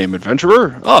 what's your name,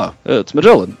 adventurer? Oh, it's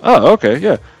Magellan. Oh, okay,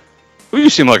 yeah. Well, you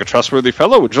seem like a trustworthy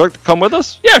fellow. Would you like to come with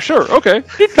us? Yeah, sure, okay. And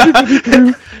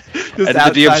the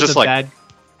DM's just like,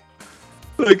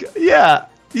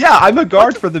 yeah, I'm a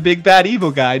guard for the big bad evil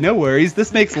guy. No worries.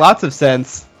 This makes lots of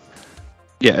sense.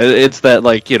 Yeah, it's that,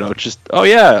 like, just, oh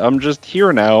yeah, I'm just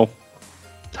here now.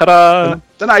 Ta-da!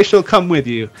 Then I shall come with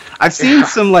you. I've seen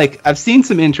some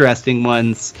interesting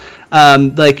ones.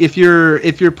 Like if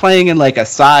you're playing in like a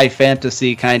sci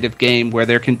fantasy kind of game where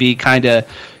there can be kind of,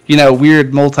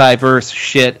 weird multiverse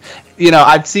shit.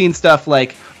 I've seen stuff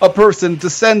like a person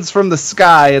descends from the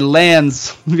sky and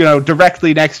lands,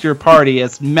 directly next to your party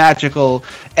as magical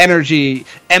energy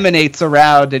emanates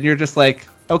around, and you're just like,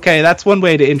 okay, that's one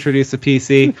way to introduce a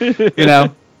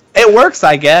PC. It works,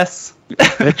 I guess.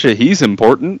 Actually, he's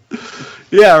important.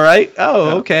 Yeah, right?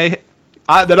 Oh, okay.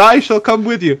 Then I shall come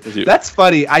with you. That's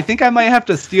funny. I think I might have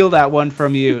to steal that one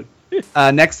from you.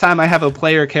 Next time I have a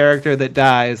player character that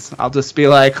dies, I'll just be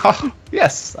like, oh,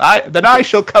 yes, then I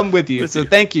shall come with you. So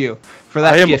thank you for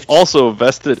that gift. I am also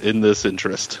vested in this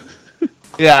interest.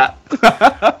 Yeah.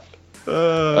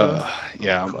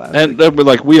 Yeah. Classic. And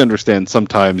like, we understand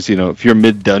sometimes, if you're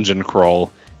mid-dungeon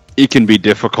crawl, it can be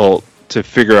difficult to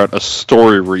figure out a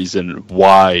story reason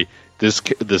why this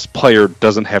player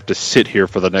doesn't have to sit here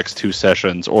for the next 2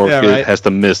 sessions, or it has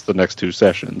to miss the next 2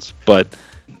 sessions. But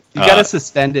you gotta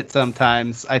suspend it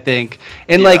sometimes, I think.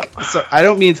 And so I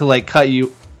don't mean to like cut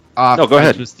you off. No, go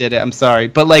ahead. I just did it. I'm sorry,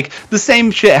 but like the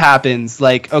same shit happens.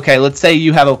 Like, okay, let's say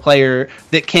you have a player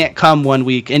that can't come one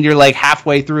week, and you're like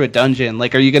halfway through a dungeon.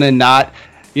 Like, are you gonna not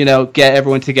get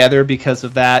everyone together because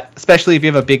of that? Especially if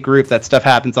you have a big group, that stuff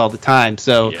happens all the time.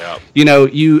 So,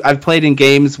 I've played in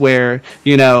games where,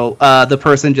 the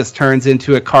person just turns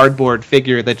into a cardboard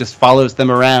figure that just follows them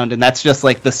around, and that's just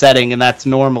like the setting, and that's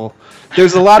normal.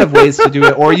 There's a lot of ways to do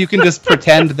it, or you can just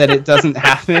pretend that it doesn't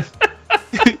happen.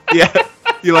 Yeah,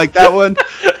 you like that one?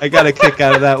 I got a kick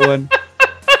out of that one.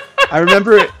 I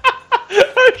remember it.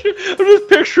 I'm just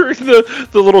picturing the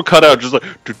little cutout, just like...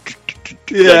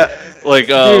 Yeah, like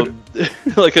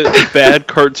like a bad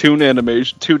cartoon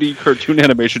animation, 2D cartoon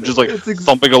animation, just like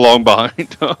thumping along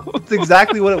behind. It's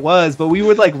exactly what it was, but we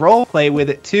would like role play with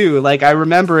it too. Like, I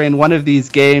remember in one of these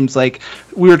games, like,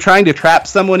 we were trying to trap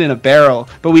someone in a barrel,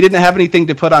 but we didn't have anything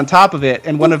to put on top of it,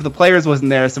 and one of the players wasn't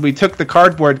there, so we took the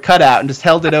cardboard cutout and just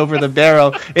held it over the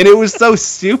barrel, and it was so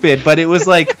stupid, but it was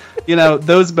like,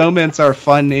 those moments are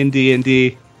fun in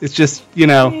D&D. It's just,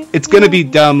 it's gonna be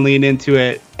dumb. Lean into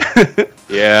it.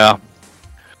 Yeah.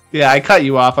 Yeah, I cut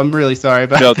you off. I'm really sorry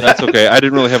about that. No, that's okay. I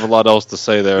didn't really have a lot else to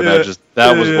say there, and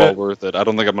that was well worth it. I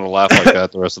don't think I'm going to laugh like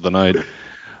that the rest of the night.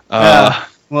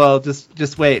 Well,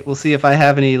 just wait. We'll see if I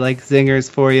have any like zingers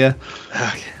for you.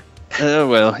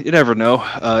 Well, you never know.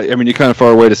 I mean, you're kind of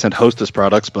far away to send Hostess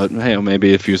products, but hey,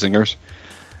 maybe a few zingers.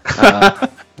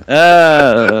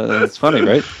 That's funny,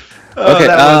 right? Okay,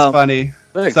 that was funny.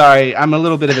 Thanks. Sorry, I'm a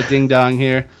little bit of a ding dong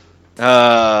here.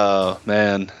 Oh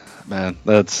man,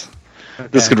 that's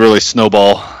this could really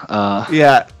snowball.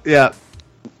 Yeah.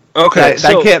 Okay,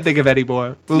 I can't think of any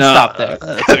more. We'll stop there.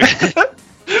 Okay.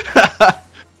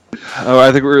 Oh,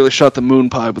 I think we really shot the moon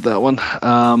pie with that one.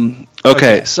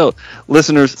 Okay, so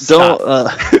listeners, don't.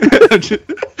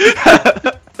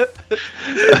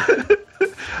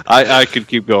 I could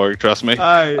keep going. Trust me.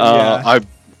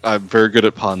 I'm very good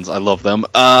at puns. I love them.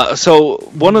 So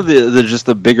one of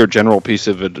the bigger general piece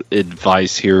of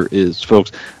advice here is,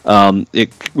 folks,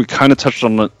 we kind of touched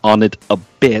on it a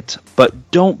bit,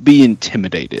 but don't be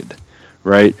intimidated,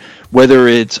 right? Whether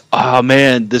it's, oh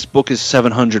man, this book is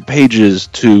 700 pages,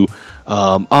 to,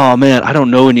 oh man, I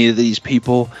don't know any of these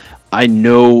people. I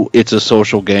know it's a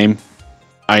social game.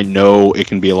 I know it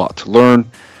can be a lot to learn.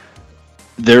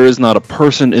 There is not a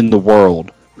person in the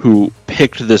world who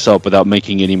picked this up without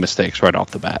making any mistakes right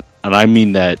off the bat. And I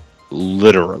mean that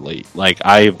literally. Like,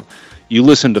 you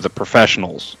listen to the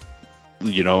professionals,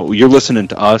 you're listening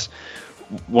to us.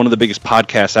 one of the biggest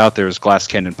podcasts out there is Glass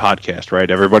Cannon Podcast, right?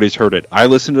 Everybody's heard it. I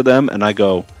listen to them and I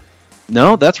go,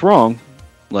 no, that's wrong.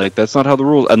 Like, that's not how the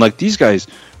rules. And like these guys,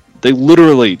 they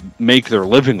literally make their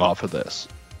living off of this,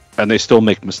 and they still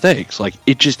make mistakes. Like,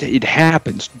 it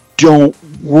happens. Don't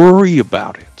worry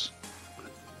about it.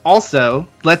 Also,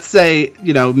 let's say,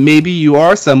 maybe you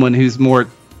are someone who's more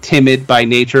timid by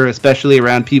nature, especially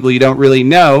around people you don't really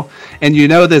know, and you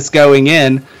know this going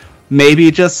in. Maybe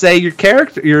just say your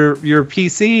character, your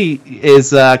PC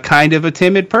is kind of a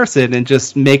timid person, and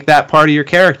just make that part of your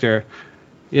character.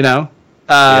 Yeah.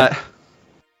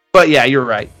 But yeah, you're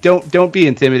right. Don't be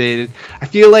intimidated. I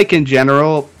feel like in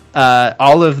general,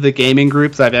 all of the gaming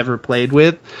groups I've ever played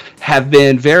with have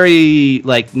been very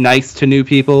nice to new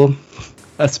people,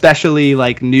 especially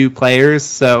new players.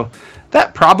 So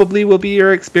that probably will be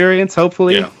your experience.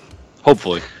 Hopefully. Yeah.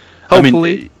 Hopefully. I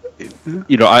mean,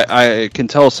 I can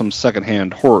tell some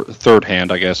secondhand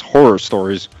third-hand, I guess, horror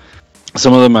stories.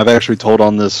 Some of them I've actually told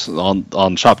on this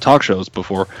on Shop Talk shows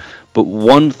before. But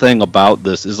one thing about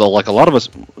this is, like, a lot of us,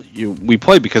 we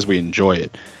play because we enjoy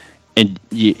it, and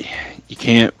you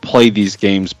can't play these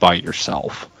games by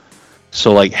yourself.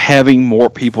 So, like, having more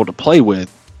people to play with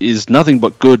is nothing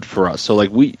but good for us. So,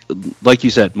 like you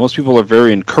said, most people are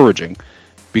very encouraging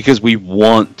because we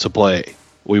want to play.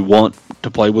 We want to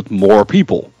play with more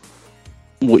people.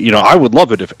 I would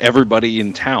love it if everybody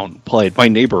in town played. My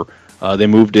neighbor, they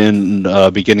moved in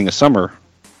beginning of summer.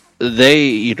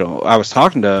 I was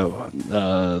talking to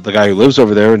the guy who lives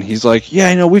over there, and he's like,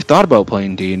 yeah, we've thought about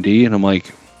playing D&D, and I'm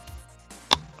like,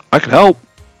 I could help.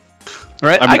 All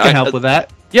right, I can help with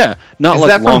that. Yeah, not Is like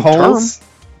that long from term. Holes?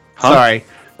 Huh? Sorry.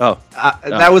 Oh.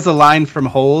 That was a line from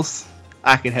Holes.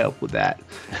 I can help with that.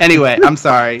 Anyway, I'm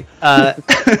sorry. No,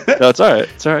 it's all right.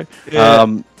 It's all right.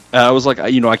 Yeah. I was like,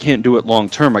 I can't do it long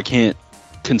term. I can't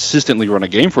consistently run a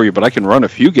game for you, but I can run a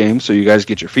few games so you guys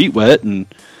get your feet wet, and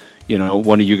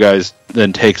one of you guys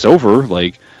then takes over.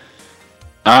 Like,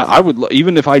 I would,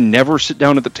 even if I never sit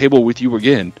down at the table with you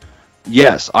again,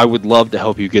 yes, I would love to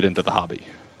help you get into the hobby.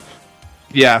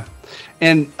 Yeah.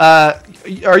 And are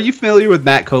you familiar with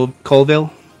Matt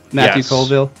Colville? Matthew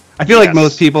Colville? I feel like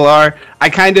most people are. I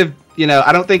kind of,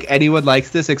 I don't think anyone likes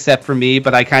this except for me,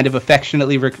 but I kind of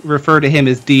affectionately refer to him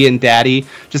as D and Daddy,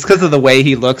 just because of the way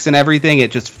he looks and everything. It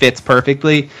just fits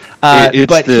perfectly.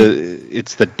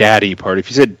 It's the daddy part. If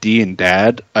you said D and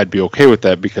Dad, I'd be okay with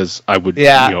that because I would,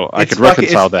 I could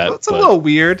reconcile that. It's a little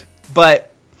weird,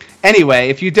 but anyway,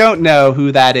 if you don't know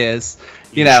who that is,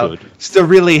 just a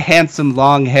really handsome,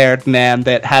 long-haired man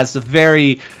that has a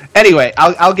very... Anyway,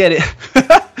 I'll get it.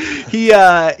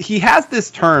 He has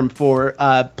this term for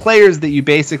players that you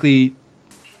basically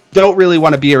don't really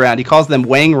want to be around. He calls them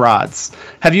wang rods.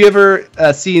 Have you ever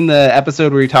seen the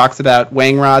episode where he talks about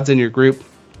wang rods in your group?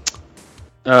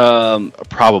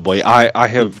 Probably. I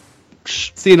have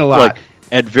seen a lot.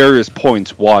 At various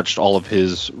points, watched all of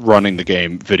his running the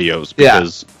game videos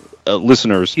because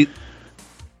listeners...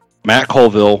 Matt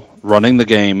Colville, Running the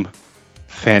Game,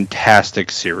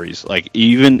 fantastic series. Like,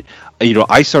 even,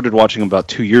 I started watching him about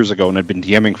 2 years ago, and I've been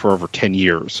DMing for over 10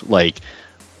 years. Like,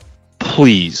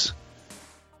 please,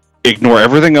 ignore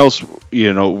everything else,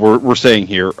 we're saying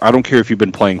here. I don't care if you've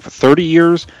been playing for 30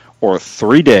 years or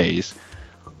 3 days.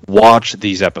 Watch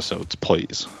these episodes,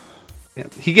 please. Yeah,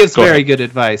 he gives very good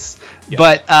advice. Yeah.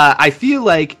 But I feel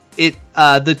like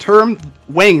the term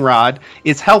wang rod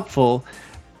is helpful.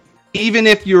 Even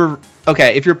if you're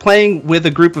playing with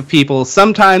a group of people,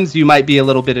 sometimes you might be a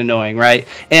little bit annoying, right?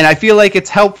 And I feel like it's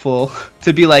helpful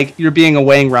to be like, you're being a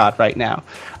wang rod right now.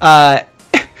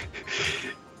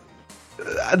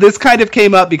 This kind of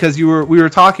came up because we were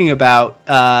talking about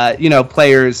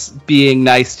players being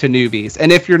nice to newbies,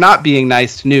 and if you're not being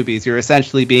nice to newbies, you're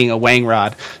essentially being a wang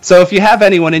rod. So if you have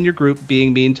anyone in your group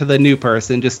being mean to the new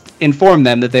person, just inform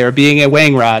them that they are being a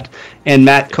wang rod. And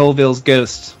Matt Colville's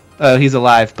ghost. He's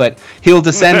alive, but he'll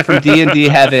descend from D&D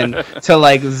heaven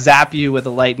to zap you with a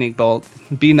lightning bolt.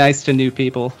 Be nice to new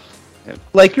people,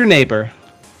 like your neighbor.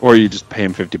 Or you just pay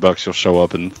him $50. He'll show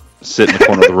up and sit in the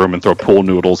corner of the room and throw pool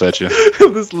noodles at you.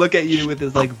 He'll just look at you with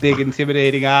his big,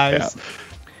 intimidating eyes.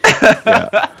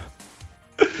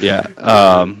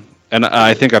 Yeah. And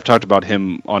I think I've talked about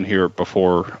him on here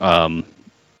before.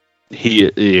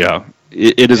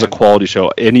 It is a quality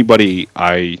show. Anybody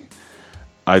I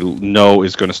know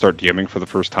is going to start DMing for the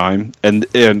first time. And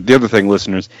the other thing,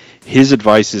 listeners, his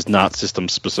advice is not system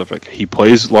specific. He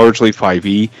plays largely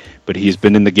 5e, but he's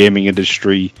been in the gaming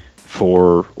industry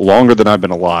for longer than I've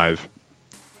been alive.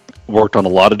 Worked on a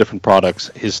lot of different products.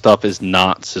 His stuff is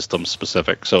not system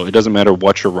specific. So it doesn't matter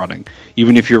what you're running.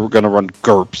 Even if you're going to run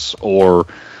GURPS or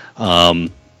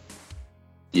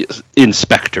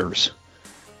inspectors.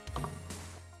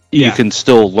 You can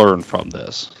still learn from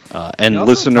this. And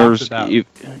listeners,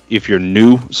 if you're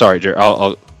new, sorry, Jared,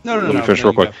 let me finish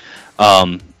real quick.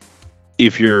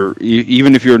 If you're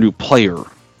a new player,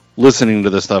 listening to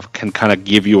this stuff can kind of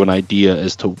give you an idea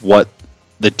as to what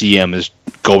the DM is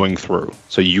going through,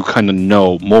 so you kind of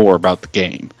know more about the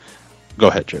game. Go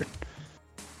ahead, Jared.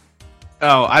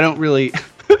 Oh, I don't really.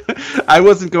 I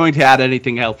wasn't going to add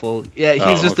anything helpful. Yeah,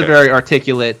 he's just a very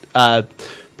articulate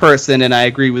person, and I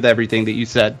agree with everything that you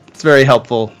said. It's very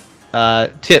helpful.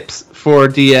 Tips for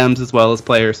DMs as well as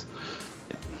players.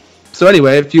 So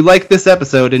anyway, if you like this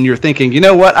episode and you're thinking, you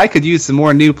know what, I could use some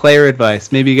more new player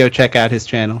advice, maybe go check out his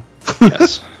channel.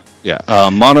 Yes. Yeah.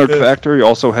 Monarch Factory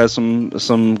also has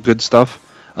some good stuff.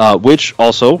 Which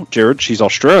also, Jared, she's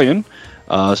Australian,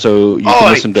 so you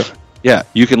can listen to. Yeah,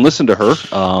 you can listen to her.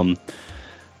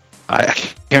 I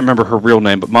can't remember her real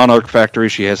name, but Monarch Factory.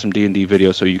 She has some D&D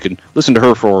videos, so you can listen to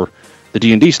her for the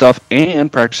D&D stuff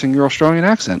and practicing your Australian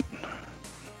accent.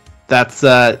 That's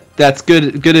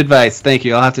good advice. Thank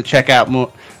you. I'll have to check out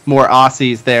more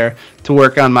Aussies there to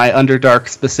work on my Underdark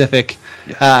specific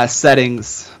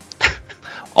settings.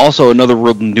 Also, another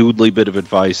real noodly bit of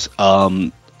advice.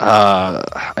 I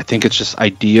think it's just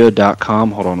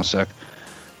idea.com. Hold on a sec.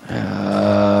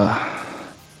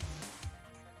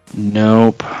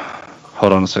 Nope.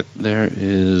 Hold on a sec. There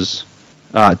is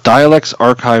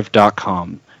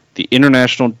dialectsarchive.com, the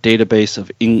International Database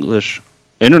of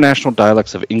International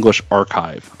Dialects of English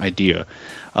Archive. Idea.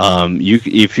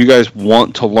 If you guys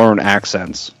want to learn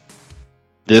accents,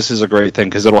 this is a great thing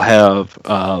because it'll have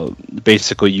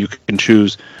basically you can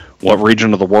choose what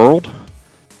region of the world,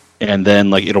 and then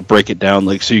like it'll break it down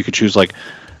like so you could choose like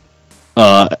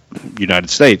United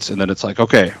States, and then it's like,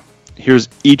 okay, here's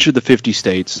each of the 50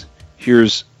 states.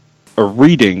 Here's a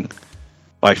reading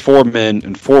by 4 men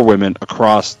and 4 women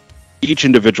across each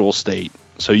individual state.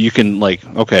 So you can like,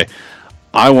 okay,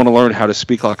 I want to learn how to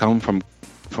speak like I'm from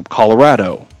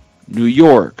Colorado, New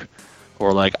York,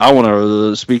 or like I want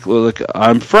to speak like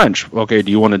I'm French. Okay,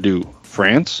 do you want to do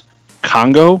France,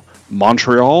 Congo,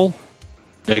 Montreal?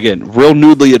 Again, real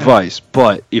noodly advice,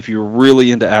 but if you're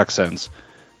really into accents,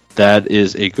 that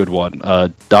is a good one.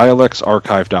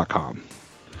 Dialectsarchive.com.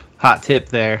 Hot tip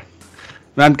there.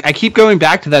 I keep going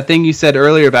back to that thing you said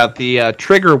earlier about the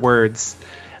trigger words.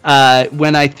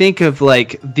 When I think of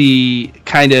like the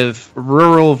kind of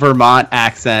rural Vermont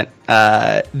accent,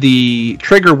 the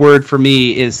trigger word for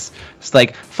me is just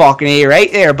like fucking A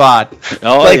right there, bud.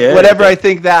 Oh, like whatever I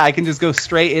think that I can just go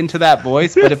straight into that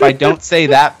voice. But if I don't say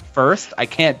that first, I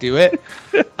can't do it.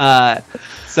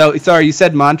 So sorry, you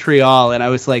said Montreal, and I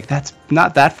was like, that's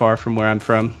not that far from where I'm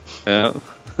from. Yeah,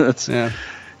 yeah.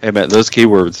 Hey man, those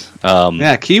keywords.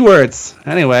 Yeah, keywords.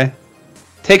 Anyway,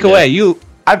 take away.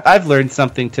 I've learned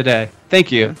something today.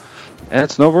 Thank you.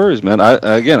 That's no worries, man.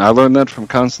 I learned that from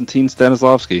Konstantin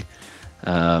Stanislavski.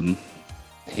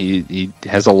 He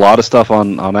has a lot of stuff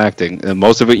on acting, and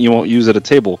most of it you won't use at a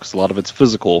table because a lot of it's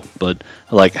physical. But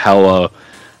like how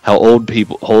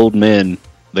old men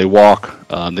they walk,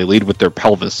 they lead with their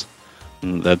pelvis.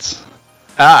 And that's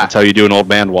how you do an old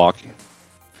man walk.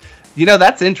 You know,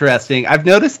 that's interesting. I've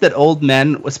noticed that old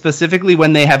men, specifically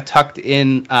when they have tucked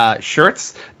in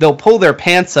shirts, they'll pull their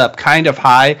pants up kind of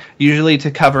high, usually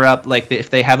to cover up like if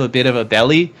they have a bit of a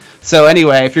belly. So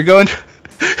anyway, if you're going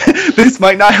this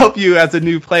might not help you as a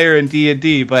new player in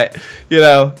D&D, but you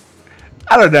know,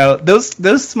 I don't know.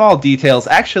 Those small details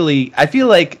actually, I feel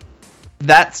like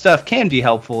that stuff can be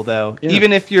helpful though. Yeah.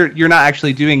 Even if you're not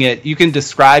actually doing it, you can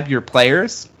describe your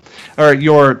players or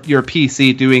your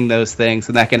PC doing those things,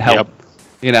 and that can help. Yep.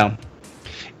 You know,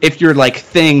 if your like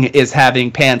thing is having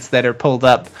pants that are pulled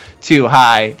up too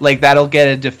high, like that'll get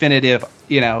a definitive,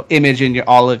 you know, image in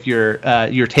all of your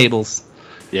tables.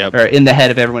 Yep. Or in the head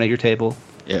of everyone at your table.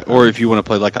 Yeah. Or if you want to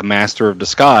play like a master of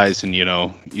disguise, and you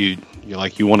know you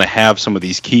want to have some of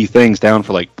these key things down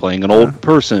for like playing an old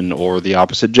person or the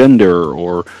opposite gender,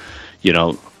 or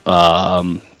like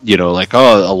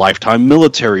a lifetime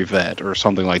military vet or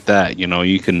something like that. You know,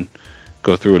 you can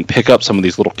go through and pick up some of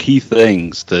these little key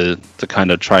things to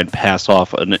kind of try and pass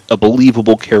off a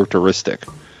believable characteristic.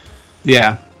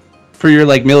 Yeah. For your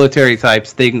like military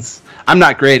types, things, I'm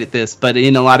not great at this, but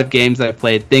in a lot of games I've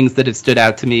played, things that have stood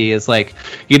out to me is like,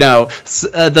 you know,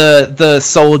 the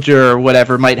soldier or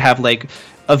whatever might have like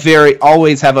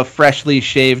always have a freshly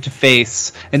shaved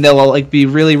face, and they'll like be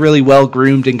really, really well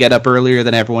groomed and get up earlier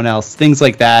than everyone else. Things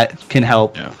like that can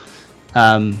help. Yeah.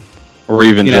 Or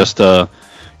even just,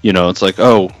 it's like,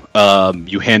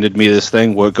 you handed me this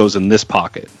thing. What goes in this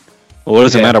pocket? Well, it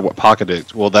doesn't matter what pocket it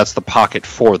is. Well, that's the pocket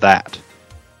for that.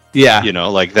 Yeah. You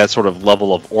know, like that sort of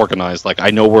level of organized. Like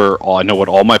I know what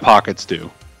all my pockets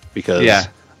do, because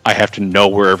I have to know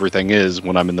where everything is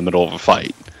when I'm in the middle of a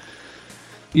fight.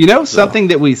 You know, something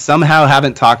that we somehow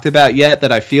haven't talked about yet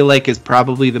that I feel like is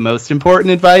probably the most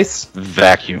important advice?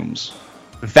 Vacuums.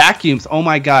 Vacuums. Oh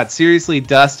my God. Seriously,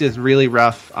 dust is really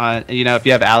rough on, if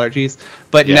you have allergies.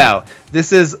 But no,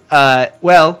 this is,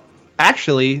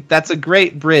 actually, that's a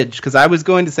great bridge, because I was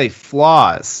going to say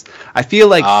flaws. I feel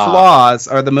like flaws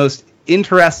are the most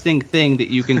interesting thing that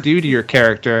you can do to your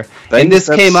character. And this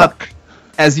came up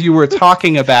as you were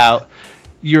talking about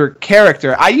your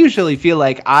character. I usually feel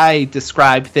like I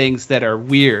describe things that are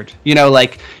weird.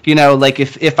 Like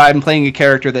if I'm playing a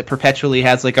character that perpetually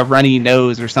has like a runny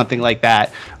nose or something like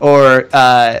that, or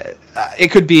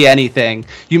it could be anything.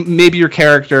 Maybe your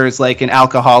character is like an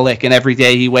alcoholic, and every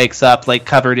day he wakes up like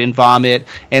covered in vomit,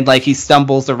 and like he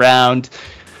stumbles around.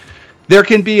 There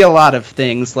can be a lot of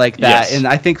things like that, and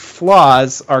I think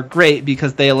flaws are great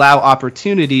because they allow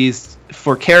opportunities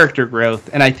for character growth,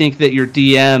 and I think that your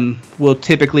DM will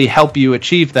typically help you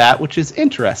achieve that, which is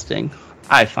interesting,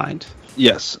 I find.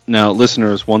 Yes. Now,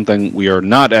 listeners, one thing we are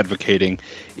not advocating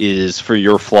is for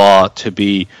your flaw to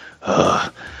be,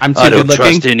 I'm too I don't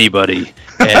trust anybody,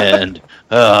 and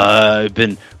I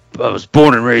was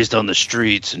born and raised on the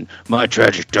streets, and my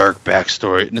tragic, dark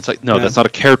backstory. And it's like, no, that's not a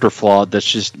character flaw. That's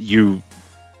just you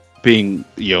being,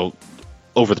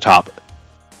 over the top.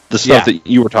 The stuff that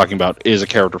you were talking about is a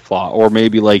character flaw. Or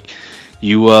maybe, like,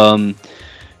 you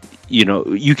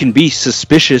can be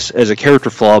suspicious as a character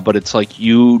flaw, but it's like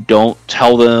you don't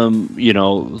tell them,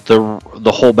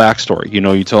 the whole backstory.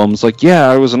 You tell them it's like, yeah,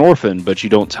 I was an orphan, but you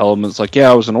don't tell them it's like,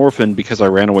 yeah, I was an orphan because I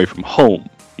ran away from home,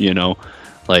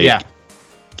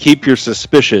 Keep your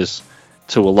suspicious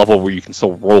to a level where you can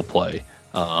still roleplay.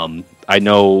 I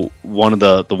know one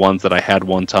of the ones that I had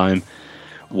one time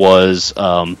was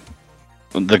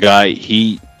the guy,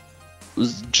 he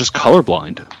was just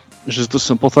colorblind. It's just a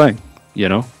simple thing,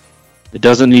 It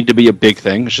doesn't need to be a big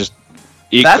thing. It's just,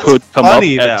 That's could come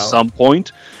funny, up at some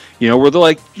point, where they're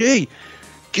like, hey,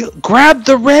 grab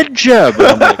the red gem.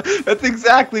 Like, that's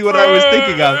exactly what I was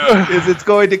thinking of, is it's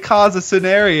going to cause a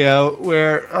scenario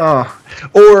where,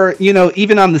 or,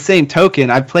 even on the same token,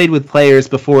 I've played with players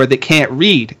before that can't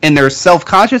read, and they're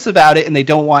self-conscious about it, and they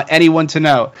don't want anyone to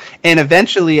know. And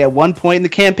eventually, at one point in the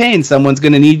campaign, someone's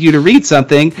going to need you to read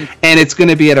something, and it's going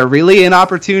to be at a really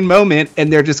inopportune moment,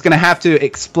 and they're just going to have to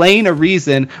explain a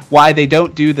reason why they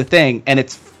don't do the thing, and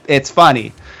it's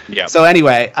funny. Yeah. So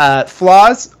anyway,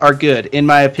 flaws are good, in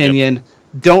my opinion. Yep.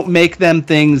 Don't make them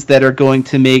things that are going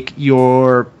to make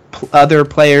your other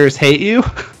players hate you.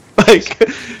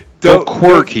 Don't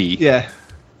quirky.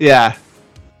 Yeah.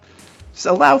 Just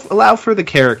allow for the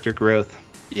character growth.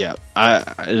 Yeah,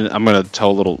 I'm going to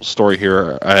tell a little story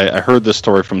here. I heard this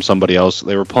story from somebody else.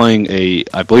 They were playing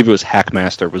I believe it was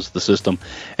Hackmaster was the system,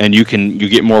 and you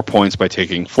get more points by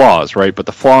taking flaws, right? But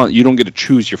the flaw, you don't get to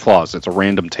choose your flaws. It's a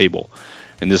random table.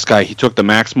 And this guy, he took the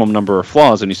maximum number of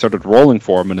flaws, and he started rolling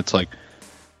for them, and it's like,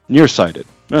 nearsighted.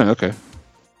 Oh, okay.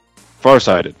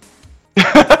 Farsighted.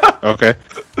 Okay.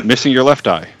 Missing your left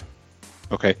eye.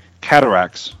 Okay.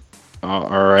 Cataracts. All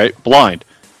right. Blind.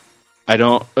 I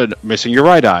don't... missing your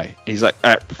right eye. He's like...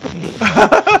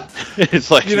 It's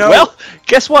like, well,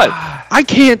 guess what? I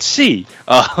can't see.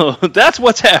 That's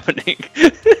what's happening.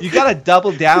 You gotta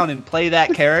double down and play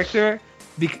that character.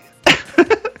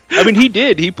 I mean, he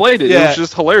did. He played it. Yeah. It was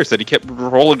just hilarious that he kept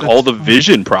rolling all the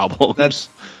vision problems.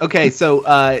 Okay,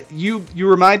 so you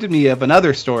reminded me of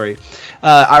another story.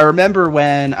 I remember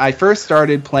when I first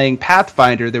started playing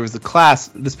Pathfinder, there was a class,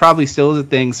 this probably still is a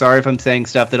thing, sorry if I'm saying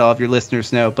stuff that all of your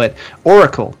listeners know, but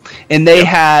Oracle. And they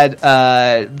had,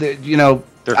 I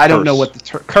don't know what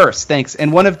the curse, thanks.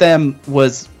 And one of them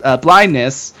was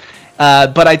blindness,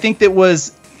 but I think that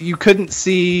was... You couldn't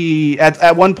see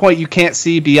at one point. You can't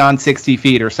see beyond 60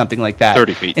 feet or something like that.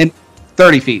 30 feet. And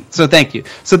 30 feet. So thank you.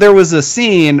 So there was a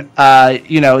scene.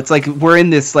 It's like we're in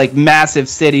this like massive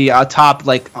city atop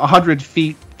like 100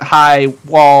 feet high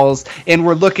walls, and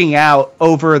we're looking out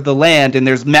over the land, and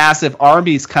there's massive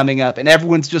armies coming up, and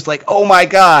everyone's just like, "Oh my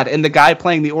god!" And the guy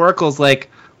playing the Oracle's like,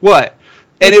 "What?"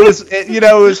 And it was, it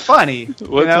was funny.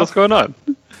 What's going on?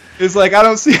 It's like, I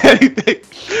don't see anything.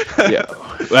 Yeah.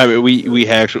 I mean, we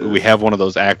have one of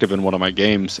those active in one of my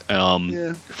games,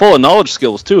 full of knowledge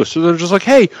skills too. So they're just like,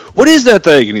 "Hey, what is that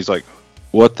thing?" And he's like,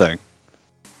 "What thing?"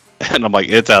 And I'm like,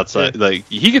 "It's outside." Yeah. Like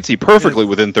he can see perfectly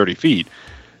within 30 feet.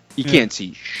 You can't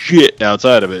see shit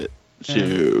outside of it.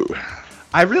 So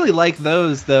I really like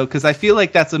those, though, because I feel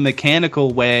like that's a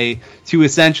mechanical way to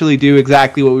essentially do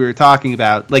exactly what we were talking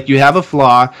about. Like, you have a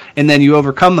flaw, and then you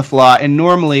overcome the flaw, and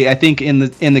normally, I think in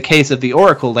the case of the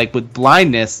Oracle, like with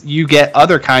blindness, you get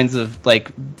other kinds of,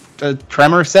 like,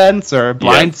 tremor sense or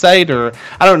blind sight, or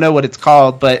I don't know what it's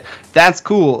called, but that's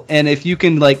cool. And if you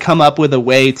can, like, come up with a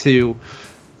way to,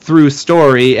 through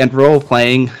story and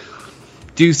role-playing,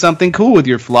 do something cool with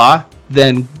your flaw,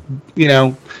 then, you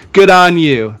know, good on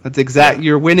you. That's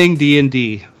you're winning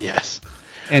D&D. Yes.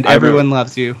 And everyone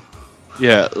loves you.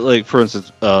 Yeah, like, for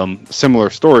instance, similar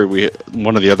story,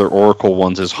 one of the other Oracle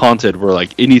ones is Haunted, where,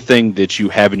 like, anything that you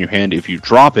have in your hand, if you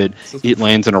drop it, it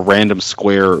lands in a random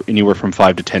square anywhere from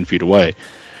 5 to 10 feet away.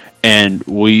 And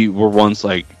we were once,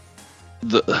 like,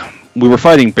 we were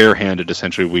fighting barehanded,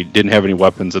 essentially. We didn't have any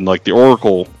weapons, and, like, the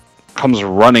Oracle comes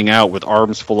running out with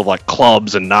arms full of, like,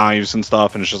 clubs and knives and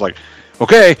stuff, and it's just like,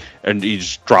 okay, and he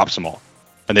just drops them all.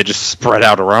 And they just spread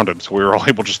out around him, so we were all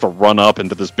able just to run up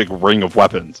into this big ring of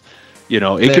weapons. You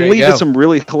know, it can lead to some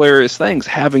really hilarious things,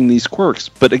 having these quirks.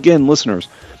 But again, listeners,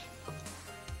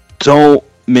 don't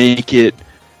make it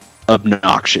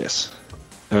obnoxious,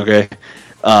 okay?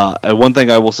 And one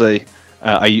thing I will say,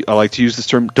 I like to use this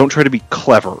term, don't try to be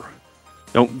clever.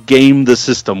 Don't game the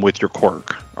system with your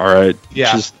quirk, all right?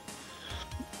 Yeah. Just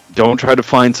don't try to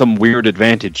find some weird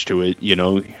advantage to it, you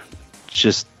know?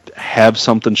 Just have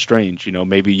something strange, you know,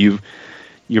 maybe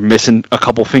you're missing a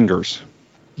couple fingers.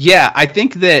 Yeah, I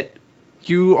think that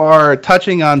you are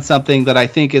touching on something that I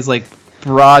think is, like,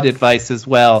 broad advice as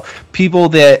well. People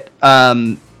that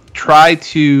try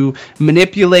to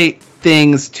manipulate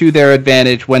things to their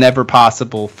advantage whenever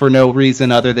possible for no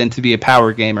reason other than to be a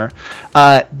power gamer.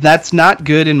 That's not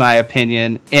good in my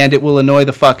opinion, and it will annoy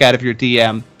the fuck out of your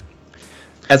DM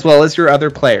as well as your other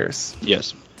players.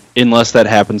 Yes. Unless that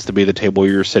happens to be the table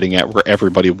you're sitting at where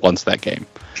everybody wants that game.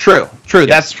 True, yes.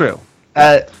 That's true.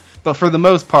 But for the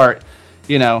most part,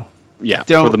 you know... Yeah,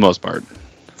 for the most part.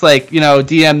 It's like, you know,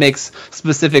 DM makes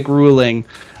specific ruling.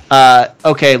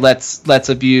 Okay, let's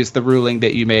abuse the ruling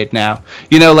that you made now.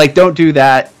 You know, like, don't do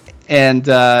that. And,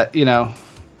 you know,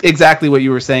 exactly what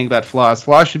you were saying about flaws.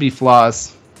 Flaws should be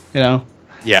flaws, you know?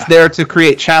 Yeah. It's there to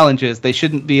create challenges. They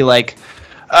shouldn't be like,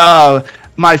 oh...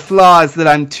 my flaw is that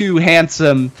I'm too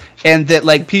handsome and that,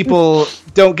 like, people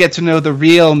don't get to know the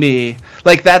real me.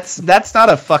 Like, that's not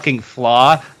a fucking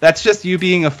flaw. That's just you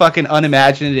being a fucking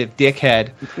unimaginative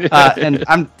dickhead. And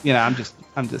I'm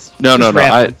just No.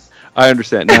 I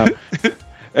understand. Now,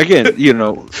 again, you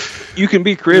know, you can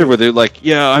be creative with it. Like,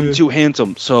 yeah, I'm too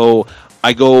handsome, so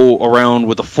I go around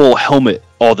with a full helmet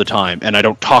all the time and I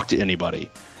don't talk to anybody.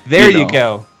 There you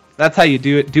go. That's how you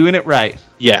do it. Doing it right.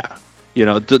 Yeah. You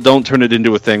know, don't turn it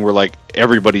into a thing where, like,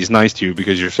 everybody's nice to you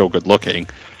because you're so good looking.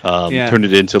 Turn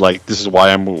it into, like, this is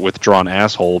why I'm a withdrawn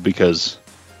asshole because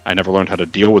I never learned how to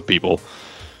deal with people.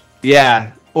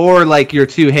 Yeah, or, like, you're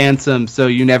too handsome, so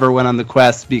you never went on the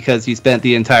quest because you spent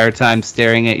the entire time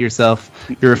staring at yourself,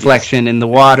 your reflection in the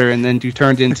water, and then you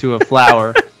turned into a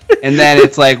flower. And then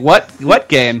it's like, what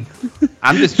game?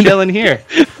 I'm just chilling here.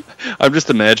 I'm just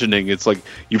imagining it's like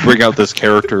you bring out this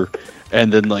character...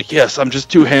 And then, like, yes, I'm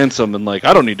just too handsome, and, like,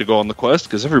 I don't need to go on the quest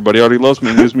because everybody already loves me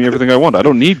and gives me everything I want. I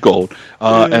don't need gold.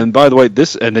 And by the way,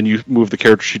 and then you move the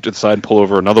character sheet to the side and pull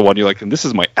over another one. You're like, and this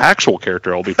is my actual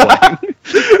character I'll be playing.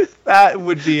 That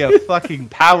would be a fucking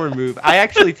power move. I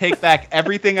actually take back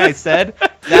everything I said.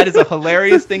 That is a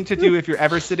hilarious thing to do if you're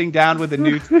ever sitting down with a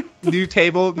new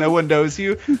table, no one knows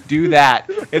you. Do that.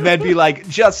 And then be like,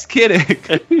 just kidding.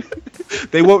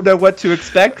 They won't know what to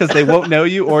expect because they won't know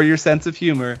you or your sense of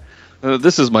humor.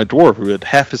 This is my dwarf who had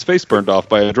half his face burned off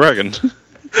by a dragon.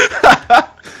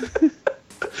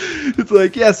 It's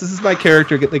like, yes, this is my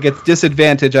character that gets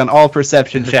disadvantage on all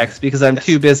perception checks because I'm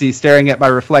too busy staring at my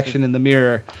reflection in the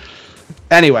mirror.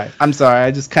 Anyway, I'm sorry.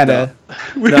 I just kind of...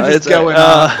 going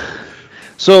on.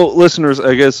 So, listeners,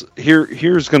 I guess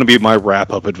here's going to be my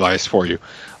wrap-up advice for you.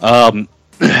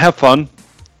 Have fun.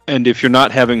 And if you're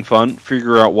not having fun,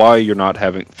 figure out why you're not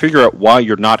having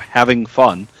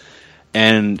fun.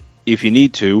 And... if you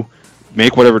need to,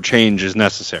 make whatever change is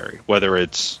necessary, whether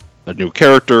it's a new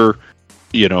character,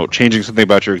 you know, changing something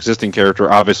about your existing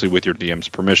character, obviously with your DM's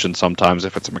permission sometimes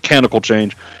if it's a mechanical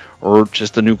change, or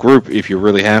just a new group if you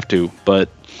really have to. But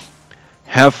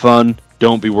have fun.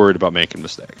 Don't be worried about making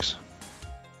mistakes.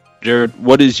 Jared,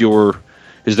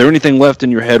 is there anything left in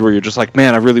your head where you're just like,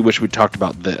 man, I really wish we talked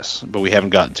about this, but we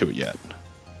haven't gotten to it yet?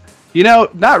 You know,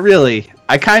 not really.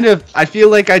 I feel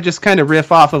like I just kind of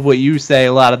riff off of what you say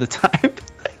a lot of the time.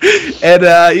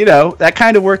 And, you know, that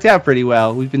kind of worked out pretty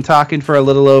well. We've been talking for a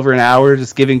little over an hour,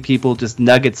 just giving people just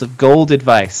nuggets of gold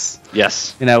advice.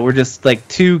 Yes. You know, we're just like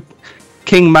two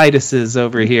King Midas's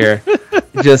over here.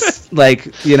 Just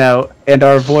like, you know, and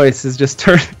our voice is just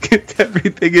turning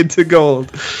everything into gold.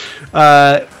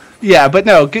 Yeah, but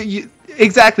no,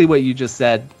 exactly what you just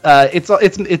said.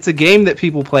 It's a game that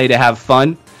people play to have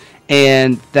fun,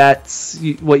 and that's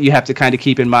what you have to kind of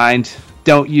keep in mind.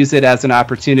 Don't use it as an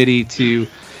opportunity to,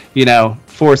 you know,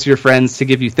 force your friends to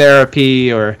give you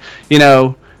therapy or, you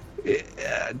know,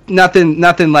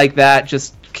 nothing like that.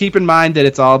 Just keep in mind that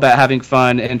it's all about having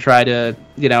fun and try to,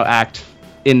 you know, act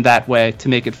in that way to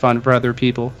make it fun for other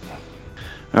people.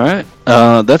 All right.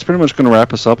 That's pretty much going to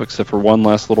wrap us up, except for one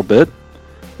last little bit.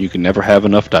 You can never have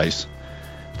enough dice.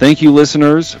 Thank you,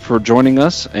 listeners, for joining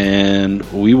us, and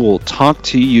we will talk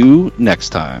to you next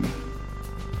time.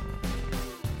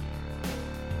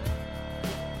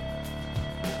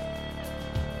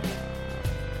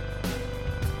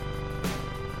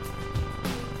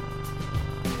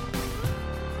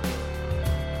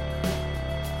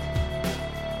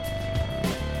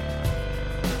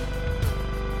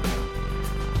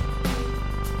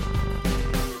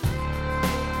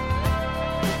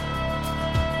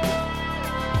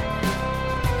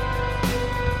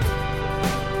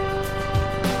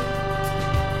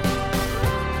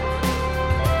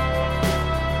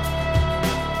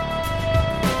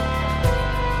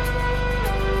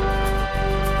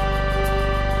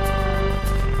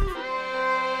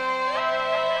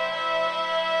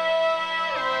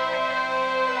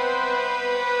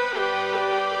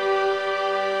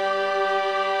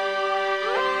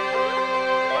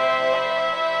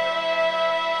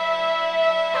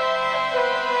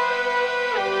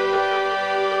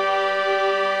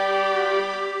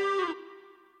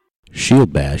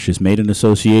 Shield Bash is made in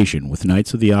association with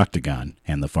Knights of the Octagon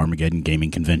and the Farmageddon Gaming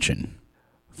Convention.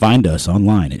 Find us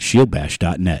online at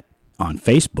shieldbash.net, on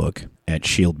Facebook at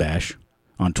Shield Bash,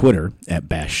 on Twitter at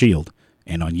Bash Shield,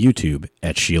 and on YouTube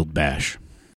at Shield Bash.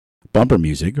 Bumper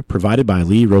music provided by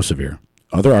Lee Rosevere.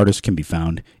 Other artists can be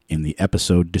found in the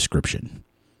episode description.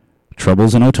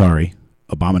 Troubles in Otari,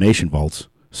 Abomination Vaults,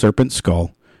 Serpent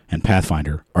Skull, and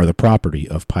Pathfinder are the property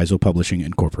of Paizo Publishing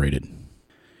Incorporated.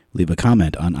 Leave a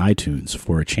comment on iTunes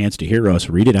for a chance to hear us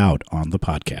read it out on the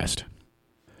podcast.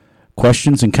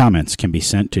 Questions and comments can be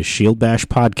sent to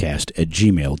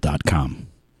shieldbashpodcast@gmail.com.